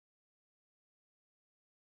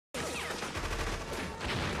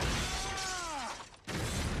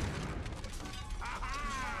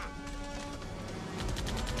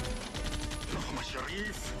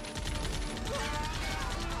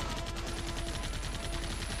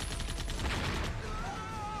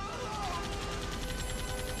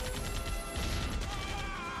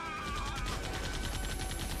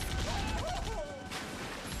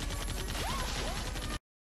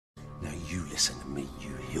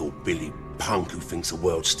hillbilly punk who thinks the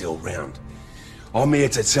world's still round. I'm here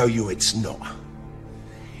to tell you it's not.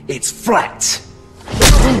 It's flat!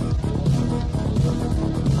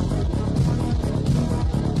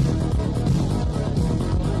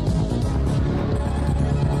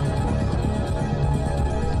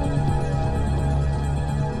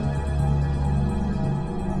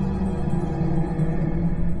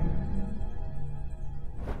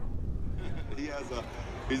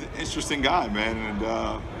 He's an interesting guy, man, and,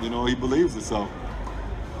 you know, he believes it, so.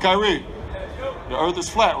 Kyrie, the earth is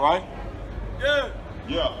flat, right?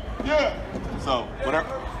 Yeah. So,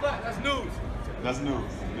 whatever. That's news. That's news.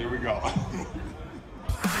 There we go.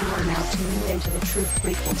 You are now tuned into the truth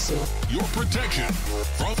frequency. Your protection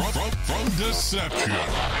from deception.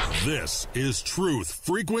 This is Truth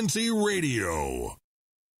Frequency Radio.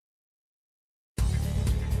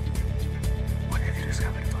 What have you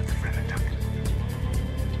discovered about the Fremen, Doc?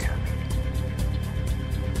 Tell me.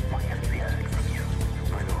 Why haven't we heard from you?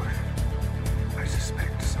 My lord, I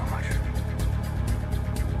suspect so much.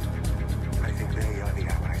 I think they are the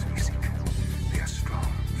allies we seek. They are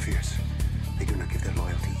strong, fierce. They do not give their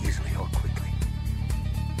loyalty easily or quickly.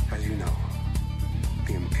 As you know,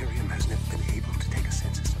 the Imperium has never been able to take a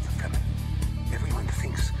census of the Fremen. Everyone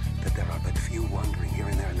thinks that there are but few wandering here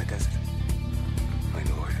and there in the desert. My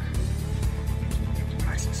lord,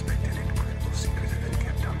 I suspect an incredible secret has been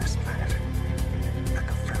kept on this planet. That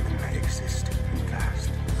the Fremen may exist in vast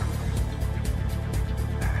numbers.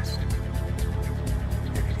 Vast.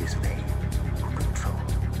 And it is they who control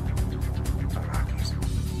Iraqis.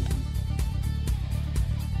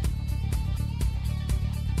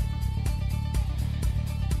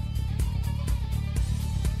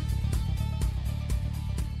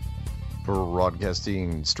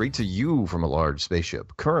 Broadcasting straight to you from a large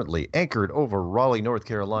spaceship, currently anchored over Raleigh, North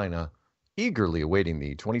Carolina, eagerly awaiting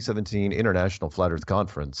the 2017 International Flat Earth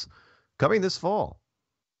Conference, coming this fall.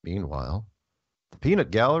 Meanwhile, the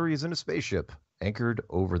Peanut Gallery is in a spaceship, anchored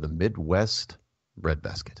over the Midwest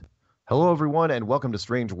breadbasket. Hello, everyone, and welcome to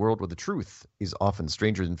Strange World, where the truth is often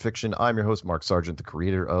stranger than fiction. I'm your host, Mark Sargent, the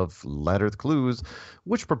creator of Flat Earth Clues,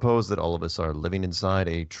 which propose that all of us are living inside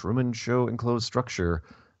a Truman Show enclosed structure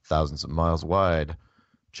thousands of miles wide.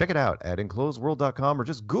 Check it out at enclosedworld.com or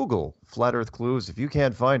just Google Flat Earth Clues. If you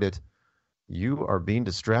can't find it, you are being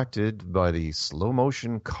distracted by the slow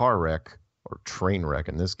motion car wreck, or train wreck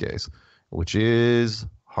in this case, which is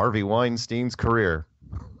Harvey Weinstein's career.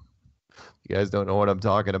 You guys don't know what I'm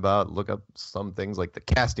talking about, look up some things like the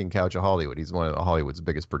casting couch of Hollywood. He's one of Hollywood's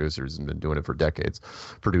biggest producers and been doing it for decades.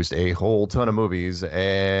 Produced a whole ton of movies,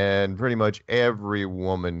 and pretty much every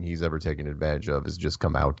woman he's ever taken advantage of has just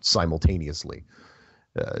come out simultaneously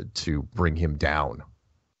to bring him down.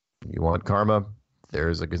 You want karma?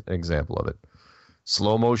 There's an example of it.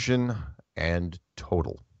 Slow motion and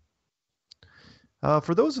total.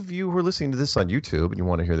 For those of you who are listening to this on YouTube and you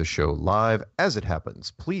want to hear the show live as it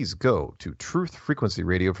happens, please go to Truth Frequency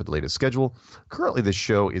Radio for the latest schedule. Currently, this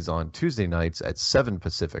show is on Tuesday nights at 7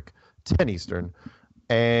 Pacific, 10 Eastern.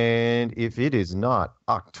 And if it is not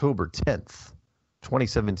October 10th,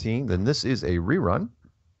 2017, then this is a rerun.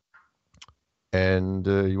 And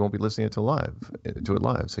you won't be listening to it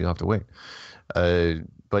live, so you'll have to wait.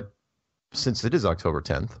 But since it is October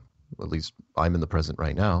 10th, at least I'm in the present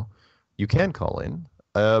right now, you can call in,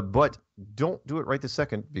 but don't do it right this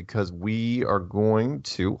second, because we are going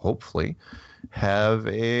to hopefully have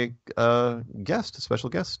a special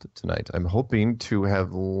guest tonight. I'm hoping to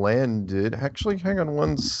have landed. Actually, hang on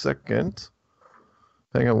one second.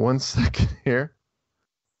 Here.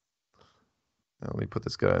 Now, let me put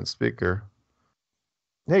this guy on speaker.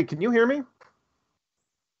 Hey, can you hear me?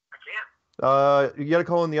 I can. You got to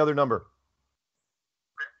call in the other number.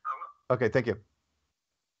 Okay, thank you.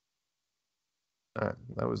 All right,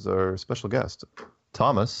 that was our special guest,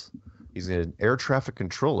 Thomas. He's an air traffic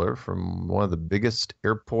controller from one of the biggest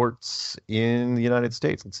airports in the United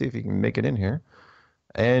States. Let's see if he can make it in here.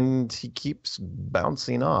 And he keeps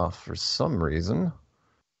bouncing off for some reason.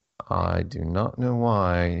 I do not know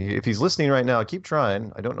why. If he's listening right now, keep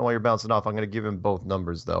trying. I don't know why you're bouncing off. I'm going to give him both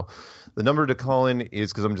numbers, though. The number to call in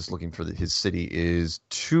is, because I'm just looking for his city, is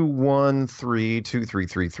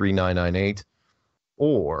 213-233-3998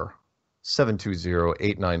 or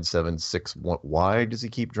 720-897-61. Why does he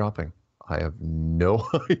keep dropping? I have no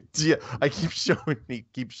idea. He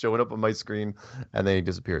keeps showing up on my screen and then he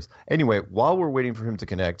disappears. Anyway, while we're waiting for him to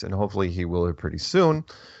connect, and hopefully he will pretty soon,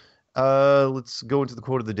 let's go into the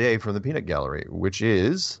quote of the day from the Peanut Gallery, which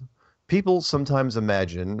is, people sometimes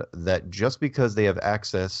imagine that just because they have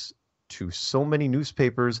access to so many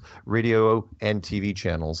newspapers, radio, and TV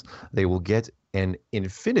channels, they will get an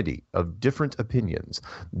infinity of different opinions.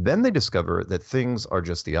 Then they discover that things are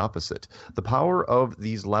just the opposite. The power of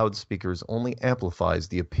these loudspeakers only amplifies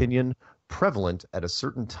the opinion prevalent at a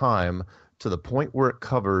certain time to the point where it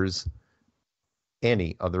covers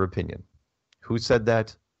any other opinion. Who said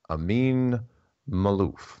that? Amin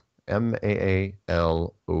Malouf.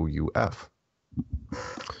 Maalouf.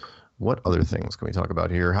 What other things can we talk about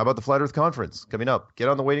here? How about the Flat Earth Conference coming up? Get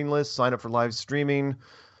on the waiting list, sign up for live streaming.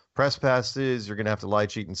 Press passes, you're going to have to lie,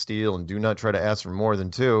 cheat, and steal, and do not try to ask for more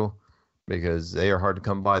than 2 because they are hard to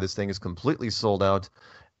come by. This thing is completely sold out.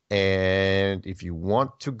 And if you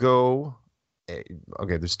want to go,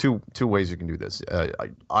 okay, there's two ways you can do this.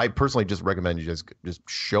 I personally just recommend you just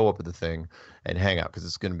show up at the thing and hang out because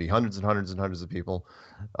it's going to be hundreds and hundreds and hundreds of people.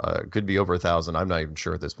 It could be over 1,000. I'm not even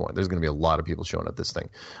sure at this point. There's going to be a lot of people showing at this thing.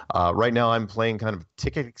 Right now, I'm playing kind of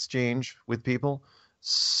ticket exchange with people.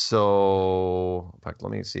 So, in fact,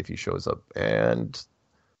 let me see if he shows up. And,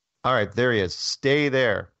 all right, there he is. Stay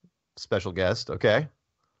there, special guest. Okay.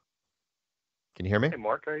 Can you hear me? Hey,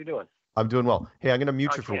 Mark, how are you doing? I'm doing well. Hey, I'm going to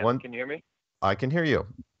mute you for one. Can you hear me? I can hear you.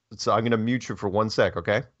 So I'm going to mute you for 1 sec,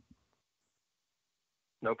 okay?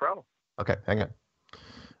 No problem. Okay, hang on.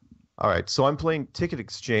 All right, so I'm playing ticket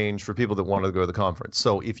exchange for people that want to go to the conference.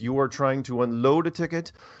 So if you are trying to unload a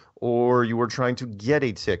ticket or you are trying to get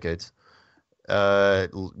a ticket,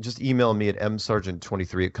 just email me at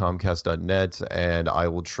msargent23@comcast.net, and I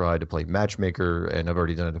will try to play matchmaker, and I've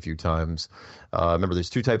already done it a few times. Remember, there's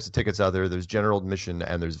 2 types of tickets out there. There's general admission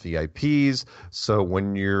and there's VIPs. So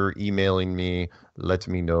when you're emailing me, let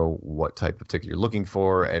me know what type of ticket you're looking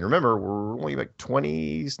for. And remember, we're only like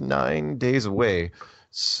 29 days away.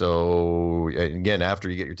 So again, after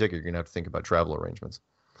you get your ticket, you're going to have to think about travel arrangements.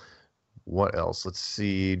 What else? Let's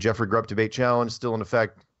see. Jeffrey Grupp Debate Challenge, still in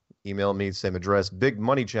effect. Email me, same address. Big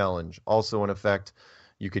Money Challenge, also in effect.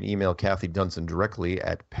 You can email Kathy Dunson directly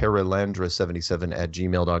at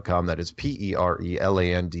perelandra77@gmail.com. That is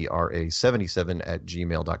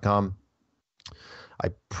PERELANDRA77@gmail.com.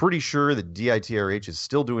 I'm pretty sure that DITRH is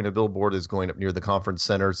still doing a billboard that's going up near the conference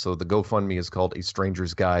center. So the GoFundMe is called A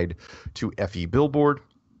Stranger's Guide to FE Billboard.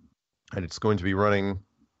 And it's going to be running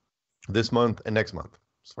this month and next month,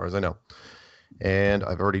 as far as I know. And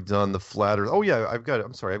I've already done the Flat Earth. Oh yeah, I've got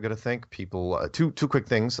to thank people. Two quick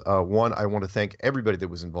things. One, I want to thank everybody that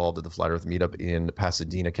was involved at the Flat Earth meetup in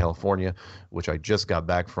Pasadena, California, which I just got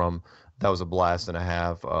back from. That was a blast and a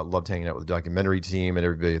half. Loved hanging out with the documentary team and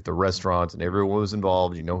everybody at the restaurant, and everyone was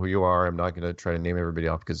involved. You know who you are. I'm not going to try to name everybody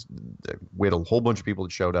off because we had a whole bunch of people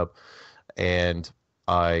that showed up, and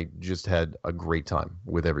I just had a great time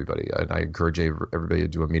with everybody, and I encourage everybody to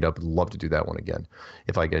do a meetup. I'd love to do that one again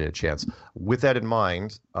if I get a chance. With that in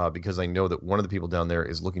mind, because I know that one of the people down there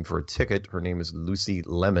is looking for a ticket. Her name is Lucy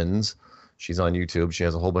Lemons. She's on YouTube. She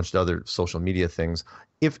has a whole bunch of other social media things.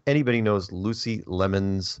 If anybody knows Lucy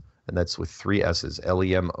Lemons, and that's with 3 S's,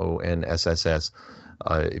 LEMONSSS.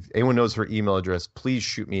 If anyone knows her email address, please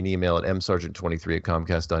shoot me an email at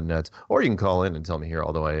msargent23@comcast.net, or you can call in and tell me here,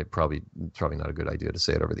 although I probably not a good idea to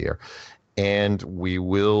say it over the air. And we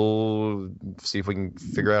will see if we can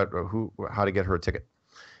figure out how to get her a ticket.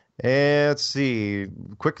 And let's see.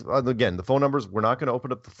 Quick, again, the phone numbers, we're not going to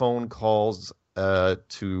open up the phone calls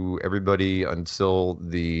to everybody until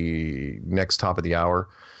the next top of the hour,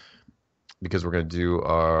 because we're going to do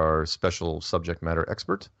our special subject matter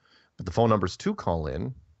expert. But the phone numbers to call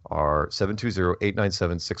in are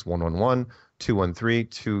 720-897-6111,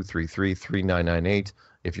 213-233-3998.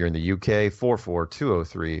 If you're in the UK,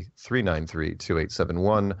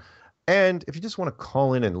 44203-393-2871. And if you just want to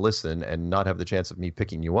call in and listen and not have the chance of me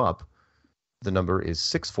picking you up, the number is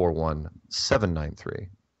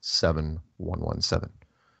 641-793-7117.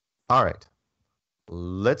 All right.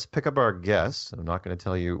 Let's pick up our guest. I'm not going to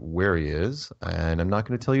tell you where he is, and I'm not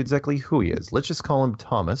going to tell you exactly who he is. Let's just call him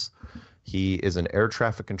Thomas. He is an air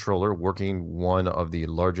traffic controller working one of the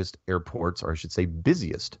largest airports, or I should say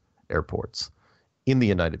busiest airports in the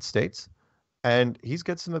United States. And he's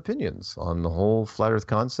got some opinions on the whole flat Earth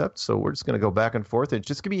concept. So we're just going to go back and forth. It's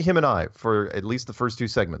just going to be him and I for at least the first 2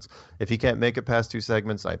 segments. If he can't make it past 2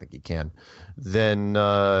 segments, I think he can. Then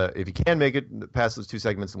if he can make it past those 2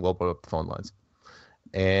 segments, then we'll put up the phone lines.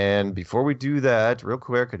 And before we do that, real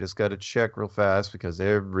quick, I just got to check real fast because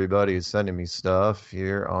everybody is sending me stuff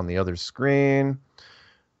here on the other screen.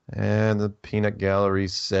 And the Peanut Gallery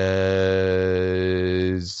says,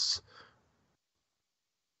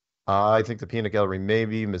 I think the Peanut Gallery may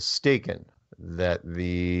be mistaken that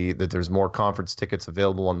there's more conference tickets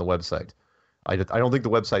available on the website. I don't think the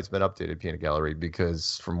website's been updated, Peanut Gallery,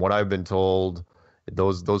 because from what I've been told,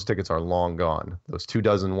 Those tickets are long gone. Those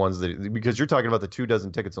 24 ones because you're talking about the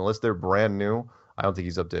 24 tickets, unless they're brand new, I don't think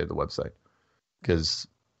he's updated the website. Because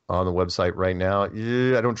on the website right now,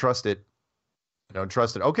 I don't trust it. I don't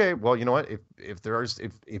trust it. Okay, well, you know what?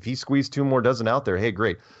 If he squeezed 2 more dozen out there, hey,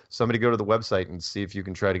 great. Somebody go to the website and see if you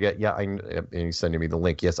can try to get. Yeah, and he's sending me the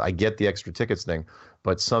link. Yes, I get the extra tickets thing,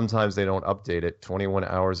 but sometimes they don't update it. 21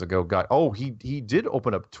 hours ago, he did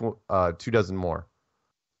open up 24 more.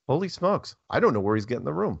 Holy smokes! I don't know where he's getting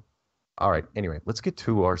the room. All right. Anyway, let's get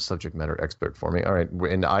to our subject matter expert for me. All right,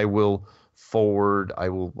 and I will forward. I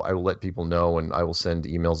will let people know, and I will send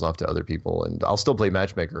emails off to other people, and I'll still play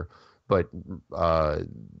matchmaker. But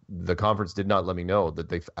the conference did not let me know that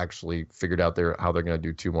they've actually figured out how they're going to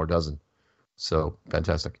do 2 more dozen. So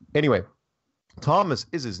fantastic. Anyway, Thomas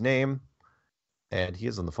is his name, and he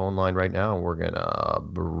is on the phone line right now. We're going to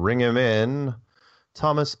bring him in.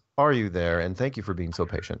 Thomas, are you there? And thank you for being so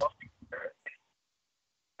patient.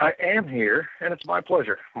 I am here, and it's my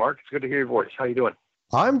pleasure. Mark, it's good to hear your voice. How you doing?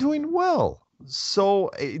 I'm doing well.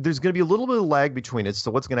 So there's going to be a little bit of lag between it.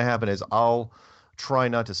 So what's going to happen is I'll try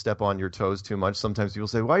not to step on your toes too much. Sometimes people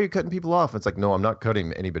say, why are you cutting people off? It's like, no, I'm not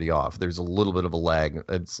cutting anybody off. There's a little bit of a lag.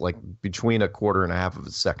 It's like between 1/4 and 1/2 of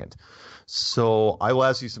a second. So I will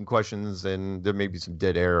ask you some questions, and there may be some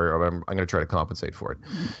dead air. I'm going to try to compensate for it.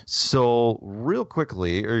 So real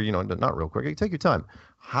quickly, or, not real quickly, take your time.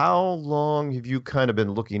 How long have you kind of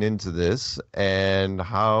been looking into this, and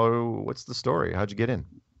what's the story? How'd you get in?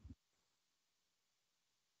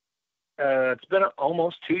 It's been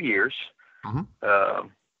almost 2 years. Mm-hmm.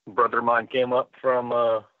 Brother of mine came up from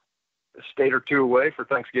a state or 2 away for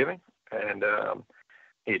Thanksgiving, and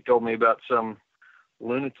he had told me about some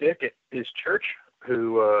lunatic at his church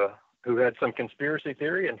who had some conspiracy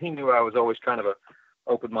theory, and he knew I was always kind of a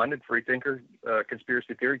open-minded, free thinker,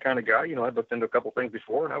 conspiracy theory kind of guy. I'd looked into a couple things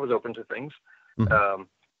before, and I was open to things. Mm-hmm.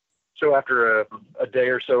 So after a day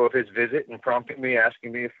or so of his visit and prompting me,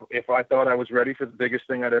 asking me if I thought I was ready for the biggest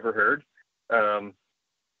thing I'd ever heard,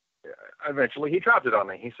 eventually he dropped it on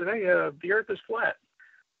me. He said, hey, the earth is flat.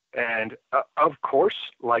 And of course,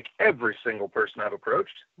 like every single person I've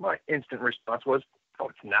approached, my instant response was, oh,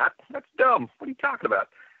 it's not. That's dumb. What are you talking about?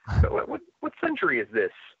 What century is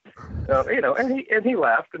this? And he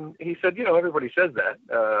laughed, and he said, everybody says that,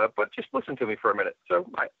 but just listen to me for a minute. So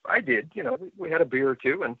I did. We had a beer or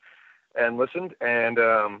two and listened, and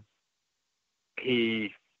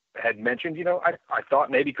he had mentioned, I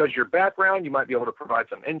thought maybe because your background, you might be able to provide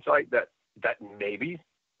some insight that maybe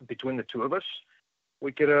between the two of us,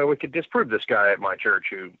 we could disprove this guy at my church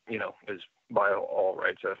who, is by all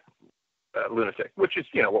rights a lunatic, which is,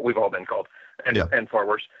 what we've all been called, and far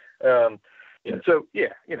worse.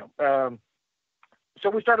 So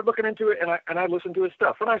we started looking into it, and I listened to his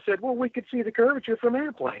stuff, and I said, well, we could see the curvature from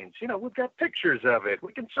airplanes. We've got pictures of it.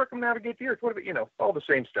 We can circumnavigate the earth. All the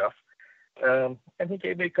same stuff. And he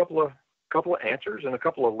gave me a couple of answers and a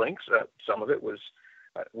couple of links. Some of it was,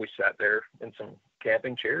 we sat there in some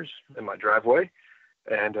camping chairs in my driveway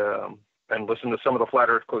and listened to some of the flat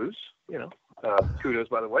earth clues, kudos,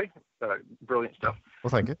 by the way, brilliant stuff. Well,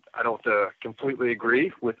 thank you. I don't completely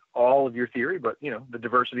agree with all of your theory, but the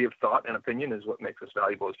diversity of thought and opinion is what makes us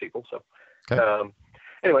valuable as people. So, okay.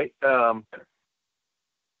 Anyway, I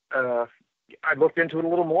looked into it a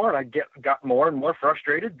little more, and I got more and more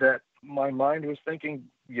frustrated that my mind was thinking,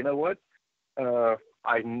 you know what? I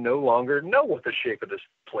no longer know what the shape of this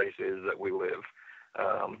place is that we live.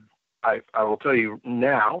 I will tell you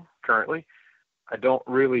now, currently, I don't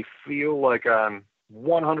really feel like I'm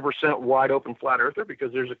 100% wide open flat earther,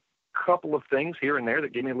 because there's a couple of things here and there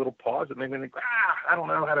that give me a little pause that make me think, I don't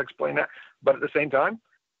know how to explain that. But at the same time,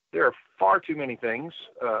 there are far too many things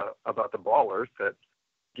about the ball earth that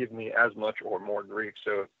give me as much or more grief.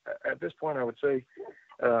 So at this point, I would say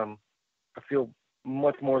I feel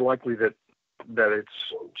much more likely that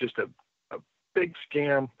it's just a big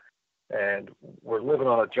scam, and we're living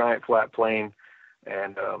on a giant flat plane,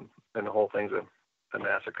 and the whole thing's a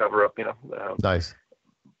NASA cover-up, Nice.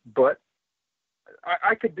 But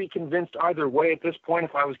I could be convinced either way at this point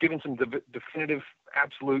if I was given some definitive,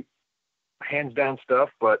 absolute, hands-down stuff,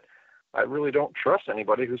 but I really don't trust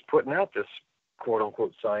anybody who's putting out this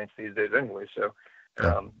quote-unquote science these days anyway. So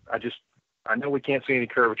I know we can't see any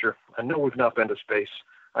curvature. I know we've not been to space.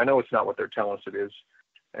 I know it's not what they're telling us it is.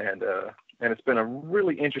 And it's been a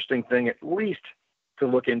really interesting thing, at least to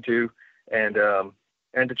look into and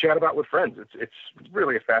to chat about with friends. It's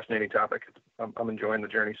really a fascinating topic. I'm enjoying the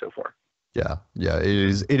journey so far. Yeah,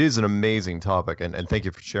 it is an amazing topic, and thank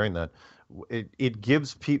you for sharing that. It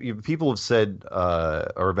gives people have said or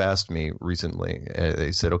have asked me recently.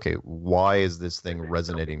 They said, okay, why is this thing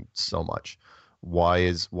resonating so much? Why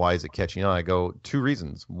is it catching on? I go, two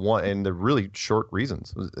reasons. One, and they're really short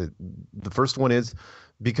reasons. The first one is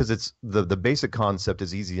because it's the basic concept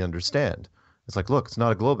is easy to understand. It's like, look, it's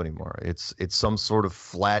not a globe anymore. It's some sort of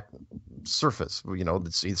flat surface.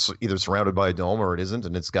 It's either surrounded by a dome or it isn't,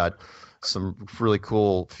 and it's got some really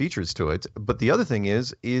cool features to it. But the other thing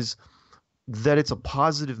is that it's a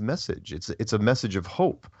positive message. It's a message of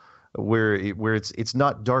hope, where it's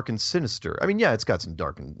not dark and sinister. I mean, yeah, it's got some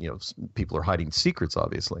dark and people are hiding secrets,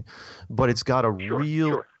 obviously, but it's got a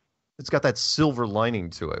real. It's got that silver lining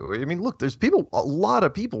to it. I mean, look, there's a lot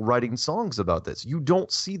of people writing songs about this. You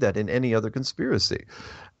don't see that in any other conspiracy.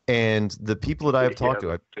 And the people that I have talked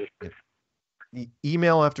to,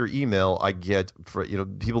 email after email, I get for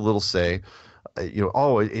people that'll say,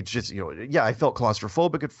 oh, it's just yeah, I felt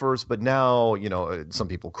claustrophobic at first, but now some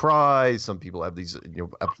people cry, some people have these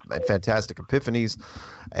fantastic epiphanies,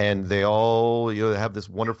 and they all have this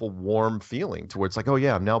wonderful warm feeling to where it's like, oh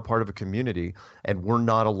yeah, I'm now part of a community, and we're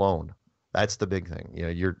not alone. That's the big thing.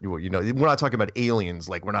 We're not talking about aliens.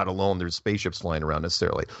 Like, we're not alone. There's spaceships flying around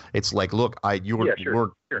necessarily. It's like, look,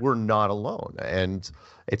 we're not alone, and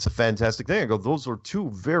it's a fantastic thing. I go, those are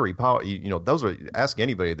two very powerful. Those are, ask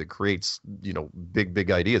anybody that creates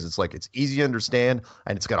big ideas. It's like, it's easy to understand,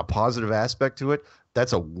 and it's got a positive aspect to it.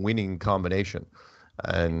 That's a winning combination,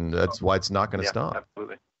 and that's why it's not going to stop.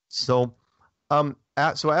 Absolutely. So,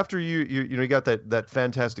 so after you got that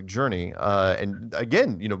fantastic journey, and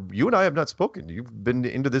again, you and I have not spoken. You've been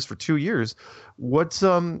into this for 2 years. What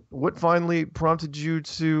finally prompted you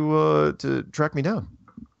to track me down?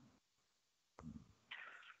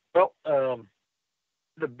 Well,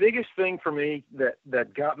 the biggest thing for me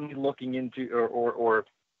that got me looking into, or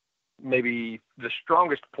maybe the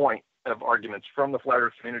strongest point of arguments from the flat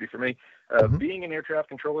Earth community for me, being an air traffic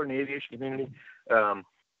controller in the aviation community,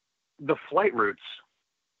 the flight routes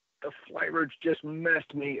just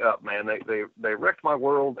messed me up, man. They wrecked my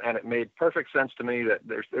world, and it made perfect sense to me that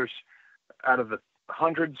there's out of the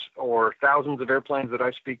hundreds or thousands of airplanes that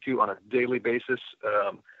I speak to on a daily basis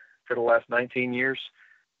for the last 19 years,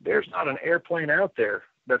 there's not an airplane out there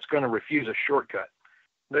that's going to refuse a shortcut.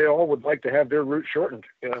 They all would like to have their route shortened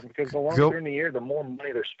because the longer they're in the air, the more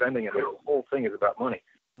money they're spending, and the whole thing is about money.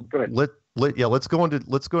 Go ahead. Let's go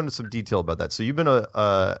into some detail about that. So you've been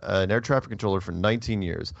an air traffic controller for 19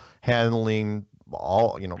 years, handling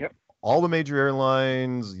all the major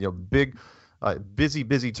airlines, big,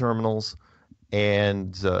 busy terminals,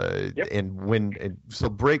 and so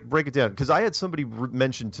break it down, because I had somebody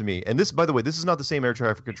mention to me, and this, by the way, this is not the same air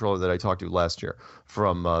traffic controller that I talked to last year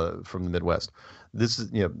from the Midwest. This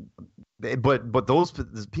is but those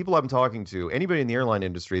people I'm talking to, anybody in the airline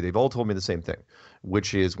industry, they've all told me the same thing,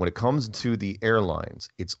 which is when it comes to the airlines,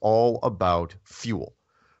 it's all about fuel,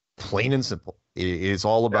 plain and simple. It is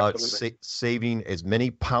all about saving as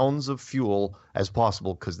many pounds of fuel as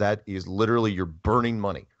possible, because that is literally, you're burning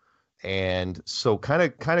money. And so kind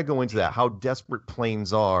of go into that, how desperate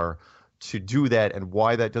planes are to do that, and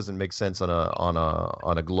why that doesn't make sense on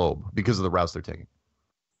a globe because of the routes they're taking.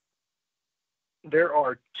 There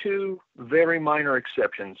are two very minor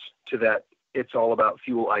exceptions to that. It's all about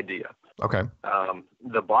fuel idea. Okay.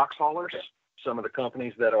 The box haulers, some of the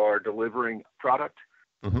companies that are delivering product,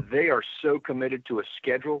 they are so committed to a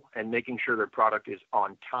schedule and making sure their product is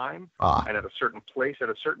on time and at a certain place at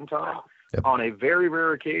a certain time. Yep. On a very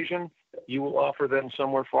rare occasion, you will offer them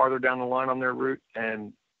somewhere farther down the line on their route,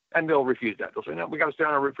 and they'll refuse that. They'll say, no, we got to stay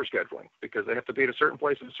on our route for scheduling, because they have to be at a certain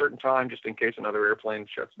place at a certain time, just in case another airplane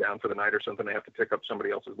shuts down for the night or something. They have to pick up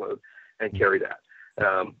somebody else's load and carry that.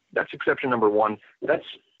 That's exception number one.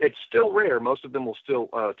 It's still rare. Most of them will still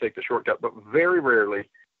take the shortcut, but very rarely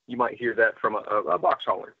you might hear that from a box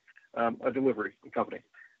hauler, a delivery company.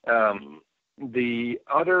 The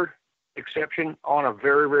other exception, on a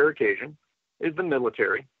very rare occasion, is the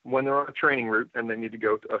military. When they're on a training route and they need to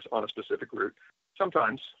go on a specific route,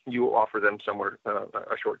 sometimes you will offer them somewhere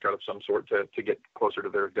a shortcut of some sort to get closer to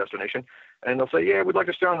their destination. And they'll say, yeah, we'd like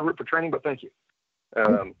to stay on the route for training, but thank you.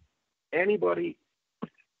 Anybody,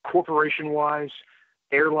 corporation-wise,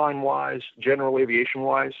 airline-wise, general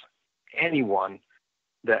aviation-wise, anyone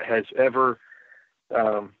that has ever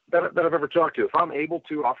that I've ever talked to, if I'm able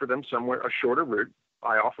to offer them somewhere a shorter route,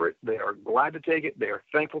 I offer it. They are glad to take it. They are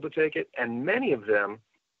thankful to take it. And many of them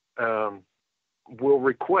will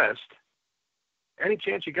request, any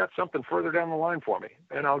chance you got something further down the line for me?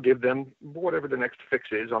 And I'll give them whatever the next fix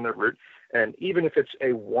is on their route. And even if it's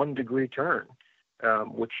a 1 degree turn,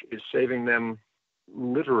 which is saving them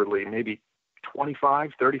literally maybe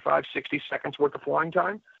 25, 35, 60 seconds worth of flying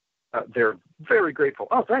time, they're very grateful.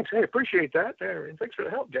 Oh, thanks. Hey, appreciate that. And thanks for the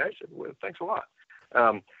help, guys. Well, thanks a lot.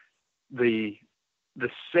 The the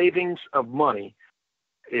savings of money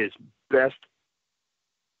is best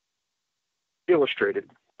illustrated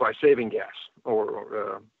by saving gas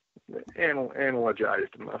or analogized.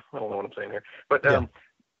 I don't know what I'm saying here, but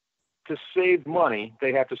to save money,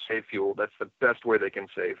 they have to save fuel. That's the best way they can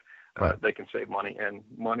save. They can save money, and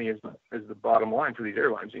money is the bottom line for these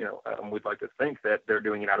airlines. We'd like to think that they're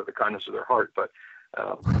doing it out of the kindness of their heart, but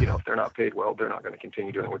if they're not paid well, they're not going to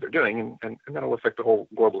continue doing what they're doing, and that'll affect the whole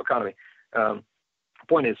global economy. The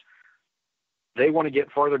point is, they want to get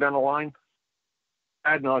farther down the line.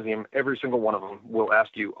 Ad nauseum, every single one of them will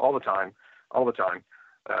ask you all the time,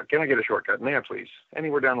 can I get a shortcut? May I please?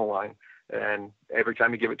 Anywhere down the line. And every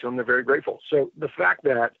time you give it to them, they're very grateful. So the fact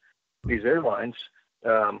that these airlines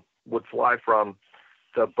would fly from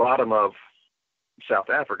the bottom of South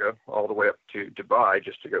Africa all the way up to Dubai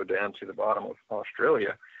just to go down to the bottom of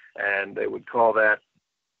Australia, and they would call that,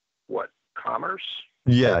 commerce?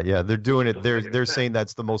 Yeah, they're doing it. They're saying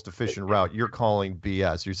that's the most efficient route. You're calling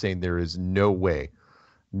BS. You're saying there is no way,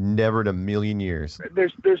 never in a million years.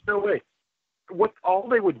 There's no way. All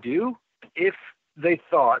they would do if they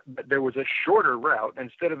thought that there was a shorter route,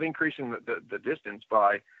 instead of increasing the distance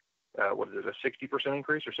by, a 60%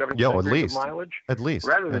 increase or 70% increase of mileage? At least.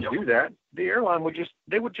 Rather than do that, the airline would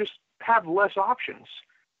just have less options.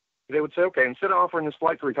 They would say, okay, instead of offering this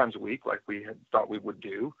flight 3 times a week, like we had thought we would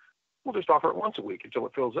do, we'll just offer it once a week until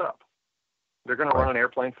it fills up. They're going to run an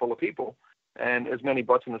airplane full of people and as many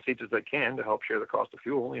butts in the seats as they can to help share the cost of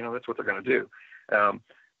fuel. That's what they're going to do.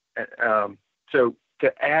 So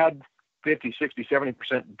to add 50, 60,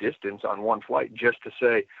 70% distance on one flight just to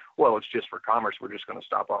say, well, it's just for commerce, we're just going to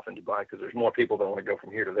stop off in Dubai because there's more people that want to go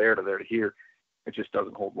from here to there to there to here. It just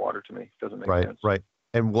doesn't hold water to me. It doesn't make sense. Right.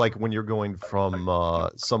 And like when you're going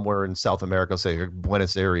from somewhere in South America, say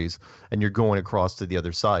Buenos Aires, and you're going across to the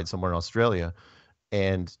other side, somewhere in Australia,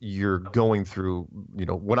 and you're going through,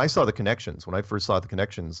 when I saw the connections, when I first saw the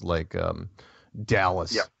connections, like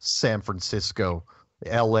Dallas, San Francisco,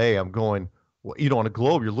 LA, I'm going, on a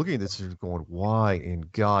globe, you're looking at this and you're going, why in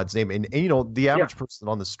God's name? And the average person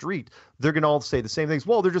on the street, they're going to all say the same things.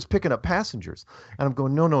 Well, they're just picking up passengers. And I'm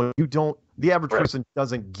going, no, you don't. The average person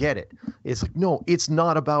doesn't get it. It's like, no, it's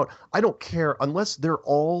not about, I don't care unless they're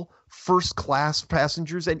all first class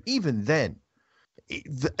passengers. And even then,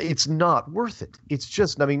 it's not worth it. It's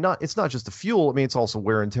just, it's not just the fuel. It's also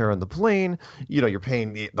wear and tear on the plane. You're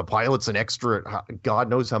paying the pilots an extra, God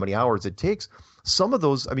knows how many hours it takes. Some of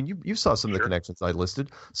those, you saw some of the connections I listed.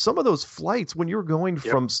 Some of those flights, when you were going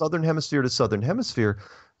from Southern Hemisphere to Southern Hemisphere,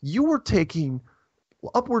 you were taking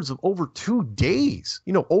upwards of over 2 days,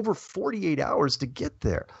 over 48 hours to get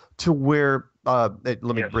there to where, let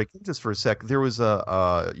me break into this for a sec. There was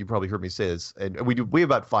you probably heard me say this, and we have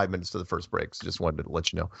about 5 minutes to the first break, so just wanted to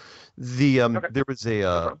let you know. There was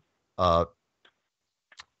a,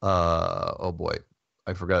 oh boy,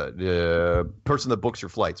 I forgot, person that books your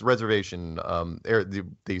flights, reservation,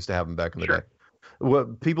 they used to have them back in the day. Well,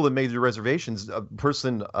 people that made the reservations,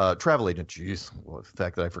 travel agent, the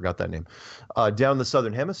fact that I forgot that name, down the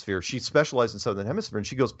Southern Hemisphere. She specialized in Southern Hemisphere, and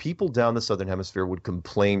she goes, people down the Southern Hemisphere would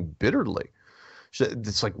complain bitterly.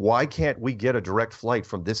 It's like, why can't we get a direct flight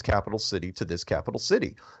from this capital city to this capital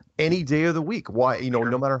city any day of the week? Why,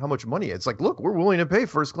 no matter how much money, it's like, look, we're willing to pay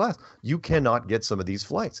first class. You cannot get some of these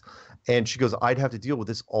flights. And she goes, I'd have to deal with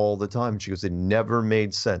this all the time. She goes, it never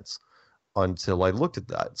made sense until I looked at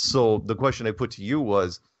that. So the question I put to you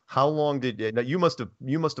was, how long now you must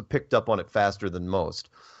have picked up on it faster than most.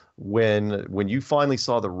 When you finally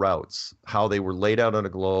saw the routes, how they were laid out on a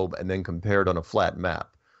globe and then compared on a flat map,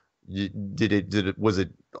 was it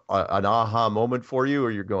an aha moment for you,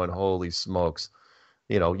 or you're going, holy smokes,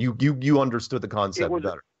 you understood the concept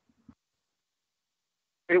better?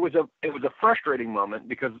 It was a frustrating moment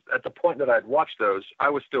because at the point that I'd watched those, I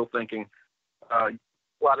was still thinking,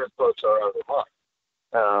 flat earth folks are out of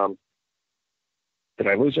their mind. Did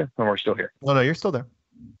I lose you? Or we're still here? No, you're still there.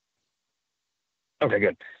 Okay,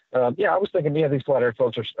 good. I was thinking, these flat earth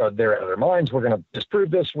folks are they're out of their minds. We're going to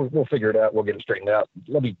disprove this. We'll figure it out. We'll get it straightened out.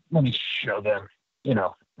 Let me show them,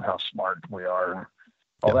 how smart we are and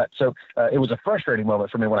all that. So it was a frustrating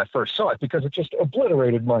moment for me when I first saw it because it just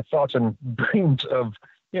obliterated my thoughts and dreams of,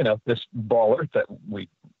 this ball earth that we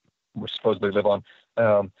supposedly live on.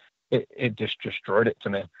 It just destroyed it to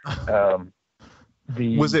me.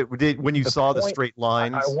 When you saw the straight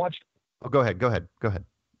lines? I watched. Oh, go ahead.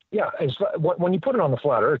 Yeah, when you put it on the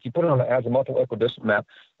flat Earth, you put it on the azimuthal equidistant map,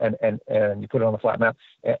 and you put it on the flat map,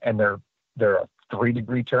 and they're a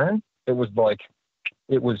 3-degree turn. It was like,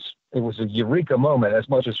 it was a eureka moment, as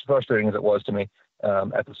much as frustrating as it was to me.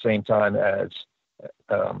 At the same time as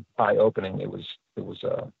eye-opening, it was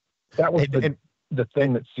the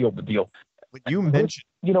thing that sealed the deal. When you mentioned,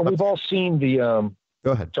 we've all seen the.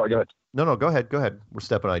 Go ahead. Sorry, go ahead. No, go ahead. Go ahead. We're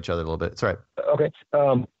stepping on each other a little bit. It's all right. Okay.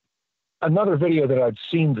 Another video that I'd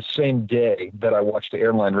seen the same day that I watched the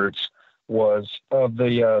airline routes was of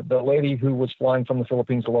the lady who was flying from the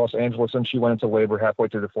Philippines to Los Angeles, and she went into labor halfway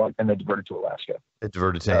through the flight, and they diverted to Alaska. It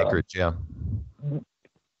diverted to Anchorage, yeah.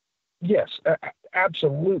 Yes,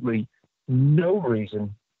 absolutely. No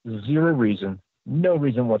reason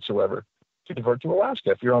whatsoever to divert to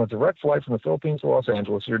Alaska. If you're on a direct flight from the Philippines to Los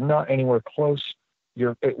Angeles, you're not anywhere close.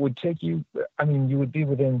 It would take you. I mean, you would be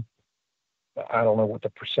within. I don't know what the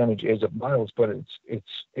percentage is of miles, but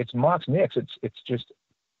it's Mach Nix. It's just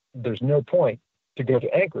there's no point to go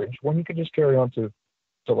to Anchorage when you could just carry on to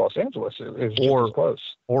Los Angeles. It was just as close.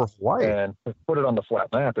 Or Hawaii. And put it on the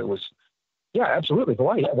flat map. It was, yeah, absolutely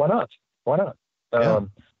Hawaii. Yeah, why not?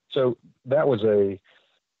 So that was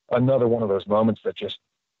another one of those moments that just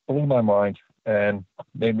blew my mind and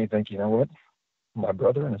made me think, you know what, my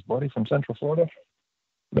brother and his buddy from Central Florida,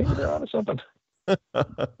 maybe they're onto something.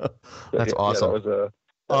 That's awesome.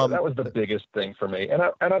 Yeah, that was the biggest thing for me. And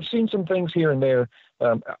I've seen some things here and there.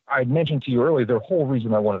 I mentioned to you earlier the whole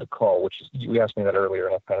reason I wanted to call, which is you asked me that earlier,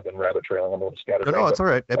 and I've kind of been rabbit trailing. I'm a little scattered. No, it's all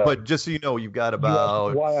right. But just so you know, you've got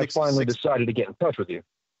about why I finally decided to get in touch with you.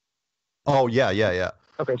 Oh yeah.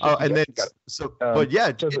 Okay. But yeah,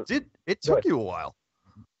 it took you a while.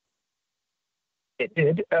 It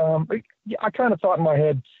did. I kind of thought in my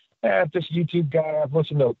head, this YouTube guy, I've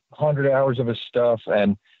listened to 100 hours of his stuff,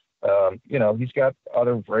 and he's got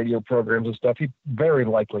other radio programs and stuff. Very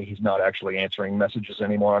likely he's not actually answering messages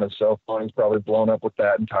anymore on his cell phone. He's probably blown up with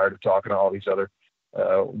that and tired of talking to all these other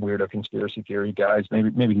weirdo conspiracy theory guys.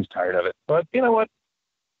 Maybe he's tired of it. But you know what?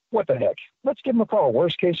 What the heck? Let's give him a call.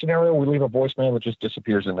 Worst case scenario, we leave a voicemail that just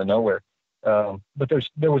disappears into nowhere. But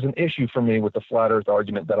there was an issue for me with the flat Earth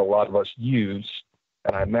argument that a lot of us use,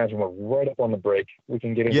 and I imagine we're right up on the break. We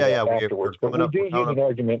can get into that afterwards. But we do use an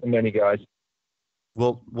argument, many guys.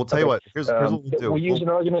 We'll tell you what. Here's what we'll do. We use an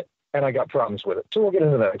argument, and I got problems with it. So we'll get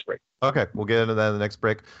into that next break. Okay, we'll get into that in the next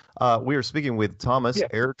break. We are speaking with Thomas,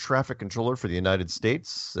 air traffic controller for the United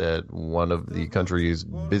States at one of the country's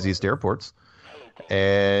busiest airports.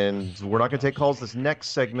 And we're not going to take calls this next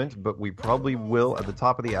segment, but we probably will at the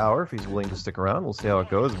top of the hour if he's willing to stick around. We'll see how it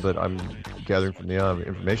goes, but I'm gathering from the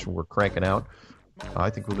information we're cranking out,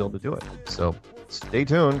 I think we'll be able to do it. So stay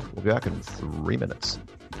tuned. We'll be back in 3 minutes.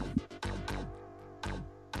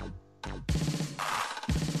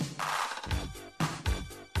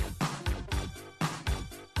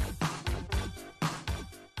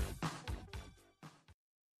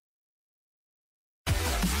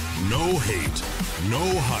 No hate,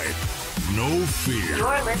 no hype, no fear.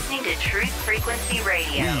 You're listening to Truth Frequency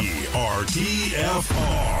Radio. We are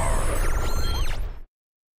TFR.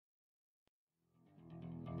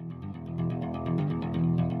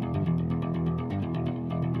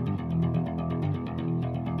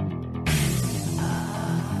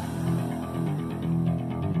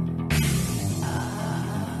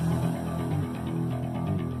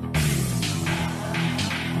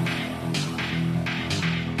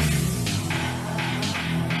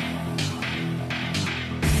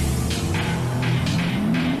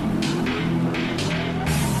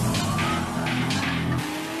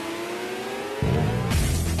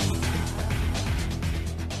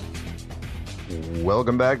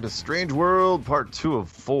 Welcome back to Strange World, part 2 of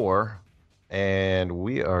 4. And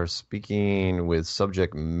we are speaking with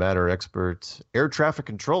subject matter expert, air traffic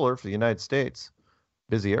controller for the United States.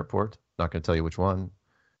 Busy airport. Not going to tell you which one.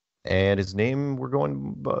 And his name we're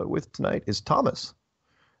going with tonight is Thomas.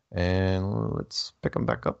 And let's pick him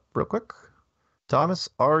back up real quick. Thomas,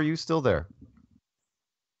 are you still there?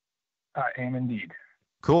 I am indeed.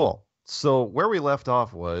 Cool. So where we left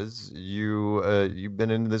off was you've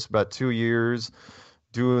been in this about 2 years,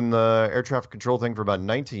 doing the air traffic control thing for about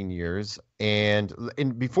 19 years. And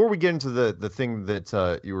before we get into the thing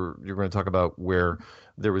that you're going to talk about where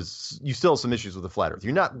you still have some issues with the flat Earth.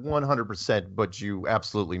 You're not 100%, but you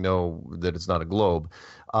absolutely know that it's not a globe.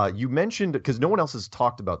 You mentioned, because no one else has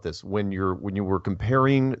talked about this, when you were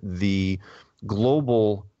comparing the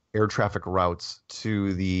global air traffic routes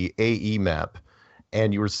to the AE map,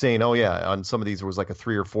 and you were saying, oh yeah, on some of these there was like a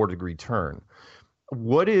 3 or 4 degree turn.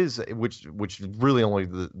 What is, which is really only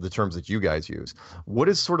the terms that you guys use, what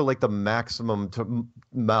is sort of like the maximum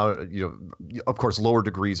amount, of course lower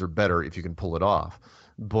degrees are better if you can pull it off,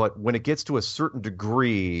 but when it gets to a certain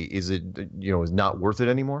degree, is it, is not worth it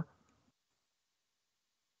anymore?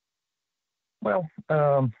 Well,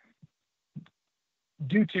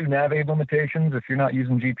 due to nav aid limitations, if you're not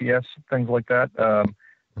using GPS, things like that,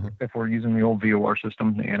 if we're using the old VOR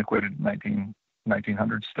system, the antiquated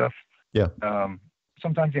 1900s stuff. Yeah.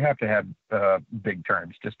 Sometimes you have to have big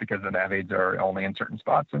turns just because the nav aids are only in certain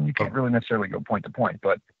spots, and you can't really necessarily go point to point.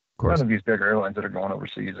 But none of these bigger airlines that are going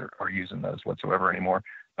overseas are using those whatsoever anymore.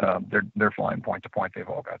 They're flying point to point. They've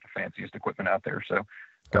all got the fanciest equipment out there, so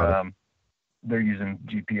they're using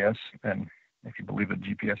GPS. And if you believe that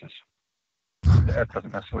GPS is, that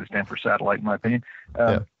doesn't necessarily stand for satellite, in my opinion.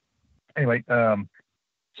 Anyway,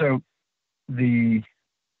 so the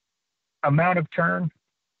amount of turn,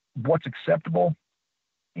 what's acceptable?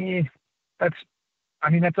 That's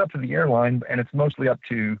up to the airline, and it's mostly up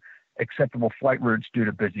to acceptable flight routes due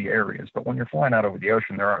to busy areas. But when you're flying out over the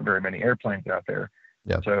ocean, there aren't very many airplanes out there.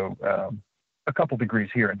 Yeah. So a couple degrees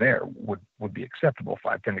here and there would be acceptable,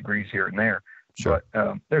 5-10 degrees here and there. Sure.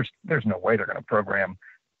 But there's no way they're going to program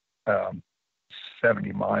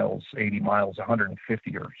 70 miles, 80 miles,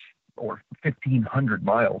 150 or 1,500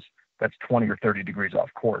 miles. That's 20 or 30 degrees off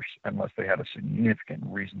course, unless they had a significant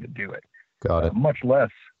reason to do it. Got it. Much less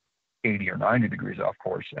 80 or 90 degrees off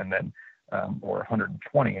course, and then or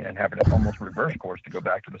 120, and having an almost reverse course to go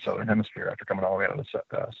back to the southern hemisphere after coming all the way out of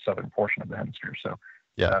the southern portion of the hemisphere. So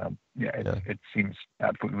it seems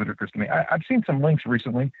absolutely ludicrous to me. I've seen some links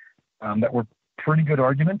recently that were pretty good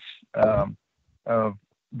arguments of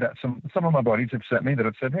that some of my buddies have sent me that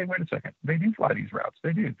have said, hey, wait a second, they do fly these routes.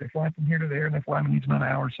 They do. They fly from here to there, and they fly them in these amount of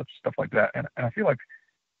hours, stuff like that. And I feel like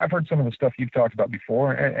I've heard some of the stuff you've talked about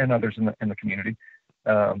before, and others in the community,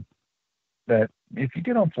 that if you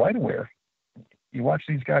get on FlightAware, you watch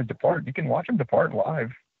these guys depart. You can watch them depart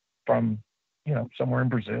live from, somewhere in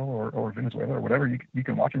Brazil or Venezuela or whatever. You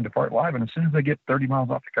can watch them depart live, and as soon as they get 30 miles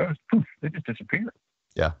off the coast, poof, they just disappear.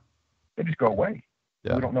 Yeah. They just go away.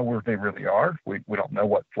 Yeah. We don't know where they really are. We don't know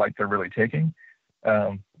what flight they're really taking.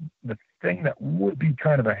 The thing that would be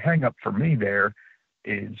kind of a hang-up for me there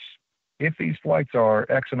is if these flights are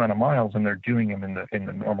X amount of miles and they're doing them in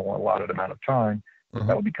the normal allotted amount of time,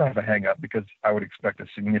 that would be kind of a hang-up, because I would expect a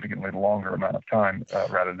significantly longer amount of time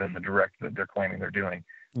rather than the direct that they're claiming they're doing.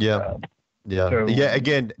 Yeah. So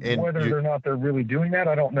Again, and whether or not they're really doing that,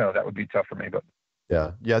 I don't know. That would be tough for me, but.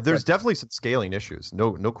 Yeah. There's definitely some scaling issues.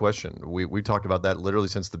 No question. We talked about that literally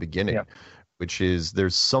since the beginning, which is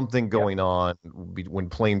there's something going on when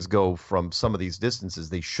planes go from some of these distances.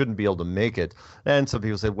 They shouldn't be able to make it. And some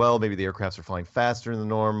people say, well, maybe the aircrafts are flying faster than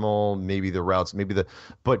normal. Maybe the routes,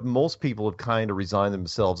 but most people have kind of resigned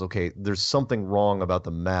themselves. Okay, there's something wrong about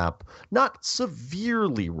the map. Not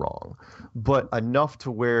severely wrong, but enough to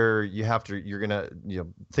where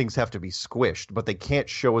things have to be squished, but they can't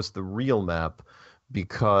show us the real map,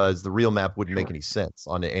 because the real map wouldn't make any sense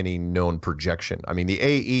on any known projection. I mean, the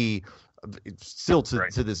AE still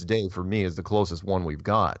to this day for me is the closest one we've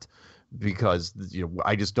got, because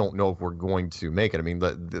I just don't know if we're going to make it. I mean,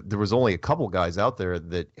 there was only a couple guys out there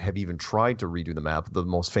that have even tried to redo the map. The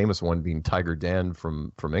most famous one being Tiger Dan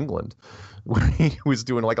from England, where he was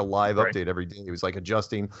doing like a live update every day. He was like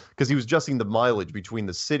adjusting the mileage between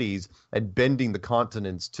the cities and bending the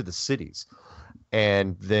continents to the cities.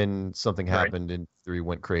 And then something happened, and he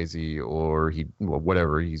went crazy, or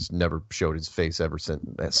whatever. He's never showed his face ever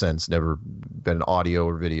since. Never been audio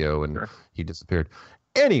or video, and he disappeared.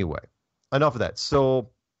 Anyway, enough of that. So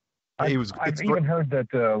I've even heard that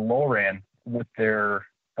LORAN with their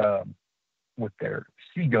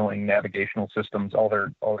seagoing navigational systems, all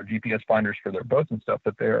their GPS finders for their boats and stuff,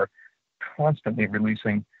 that they are constantly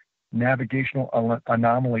releasing navigational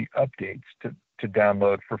anomaly updates to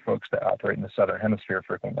download for folks that operate in the southern hemisphere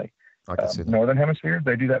frequently. I can see that. Northern hemisphere,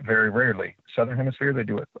 they do that very rarely. Southern hemisphere, they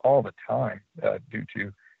do it all the time due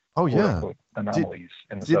to anomalies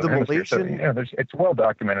in the southern hemisphere. So, it's well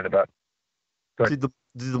documented about. Did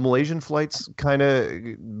the Malaysian flights kind of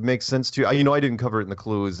make sense to you? I didn't cover it in the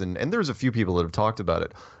clues, and there's a few people that have talked about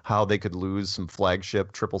it, how they could lose some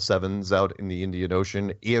flagship 777s out in the Indian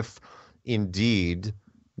Ocean if indeed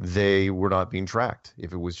they were not being tracked.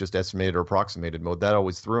 If it was just estimated or approximated mode, that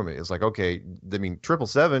always threw me. It's like, okay,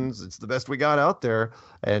 777s, it's the best we got out there,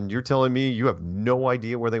 and you're telling me you have no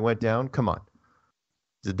idea where they went down? Come on.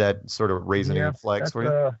 Did that sort of raise any flags for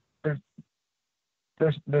you?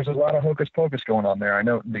 There's a lot of hocus pocus going on there. I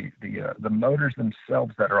know the motors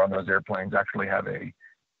themselves that are on those airplanes actually have a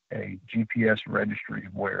GPS registry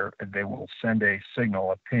where they will send a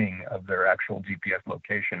signal, a ping of their actual GPS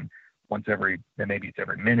location once maybe it's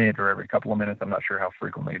every minute or every couple of minutes. I'm not sure how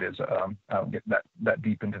frequently it is. I don't get that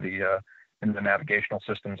deep into the navigational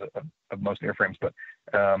systems of most airframes, but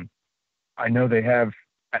I know they have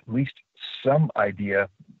at least some idea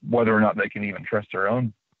whether or not they can even trust their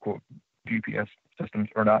own quote GPS systems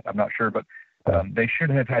or not. I'm not sure, but they should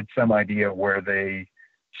have had some idea where they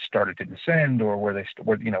started to descend, or where the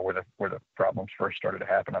problems first started to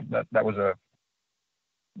happen. That was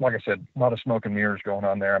like I said, a lot of smoke and mirrors going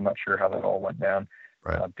on there. I'm not sure how that all went down.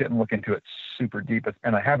 Right. Didn't look into it super deep,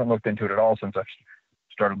 and I haven't looked into it at all since I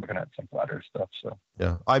started looking at some flat earth stuff. So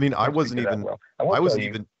yeah, I mean, I wasn't even.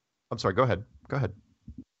 I'm sorry. Go ahead.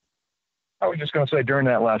 I was just going to say, during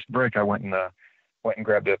that last break, I went and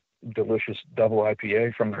grabbed a delicious double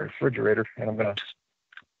IPA from the refrigerator, and I'm going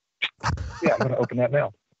to open that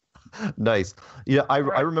now. Nice. Yeah, I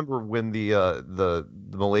remember when the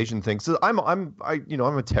Malaysian thing. So I'm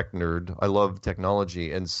a tech nerd. I love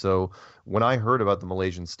technology, and so when I heard about the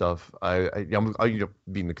Malaysian stuff, I'm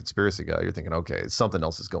being the conspiracy guy, you're thinking, okay, something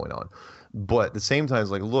else is going on. But at the same time,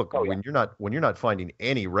 it's like, look, when you're not finding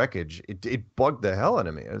any wreckage, it bugged the hell out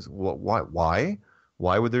of me. I was, why?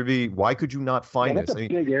 Why would there be? Why could you not find this? That's a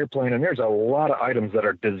big airplane, and there's a lot of items that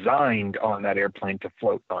are designed on that airplane to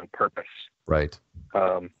float on purpose. Right.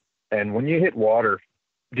 And when you hit water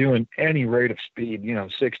doing any rate of speed,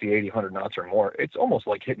 60, 80, 100 knots or more, it's almost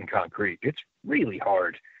like hitting concrete. It's really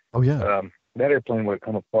hard. Oh, yeah. That airplane would have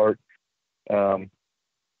come apart. And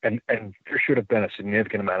there should have been a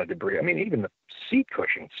significant amount of debris. I mean, even the seat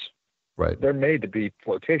cushions, right? They're made to be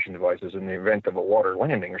flotation devices in the event of a water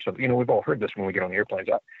landing or something. We've all heard this when we get on the airplanes.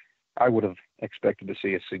 I would have expected to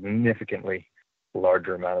see a significantly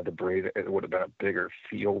larger amount of debris. It would have been a bigger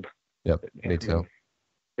field. Yep, me too.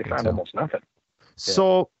 They found almost nothing.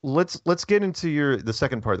 So let's get into the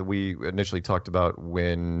second part that we initially talked about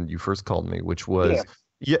when you first called me, which was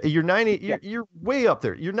you're 90. You're way up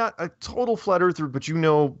there. You're not a total flat earther, but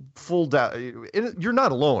full down. You're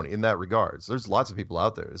not alone in that regards. There's lots of people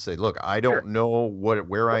out there that say, "Look, I don't know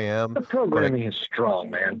where I am." The programming is strong,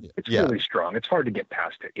 man. It's really strong. It's hard to get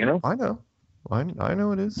past it. I know. I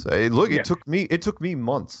know it is. Hey, look, it took me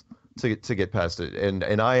months to get past it,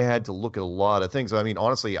 and I had to look at a lot of things. I mean,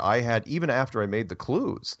 honestly, even after I made the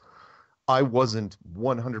clues, I wasn't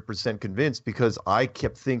 100% convinced, because I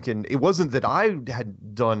kept thinking it wasn't that I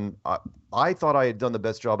had done. I thought I had done the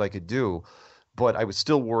best job I could do, but I was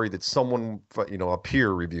still worried that someone, a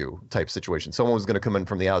peer review type situation, someone was going to come in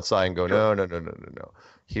from the outside and go, no,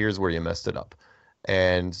 here's where you messed it up,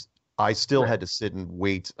 and I still had to sit and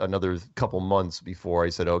wait another couple months before I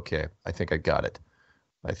said, okay, I think I got it.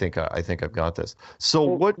 I think I've got this. So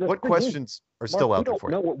what questions are still out there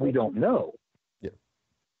for you? We don't know what we don't know. Yeah.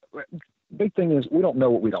 Big thing is, we don't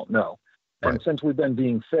know what we don't know. And since we've been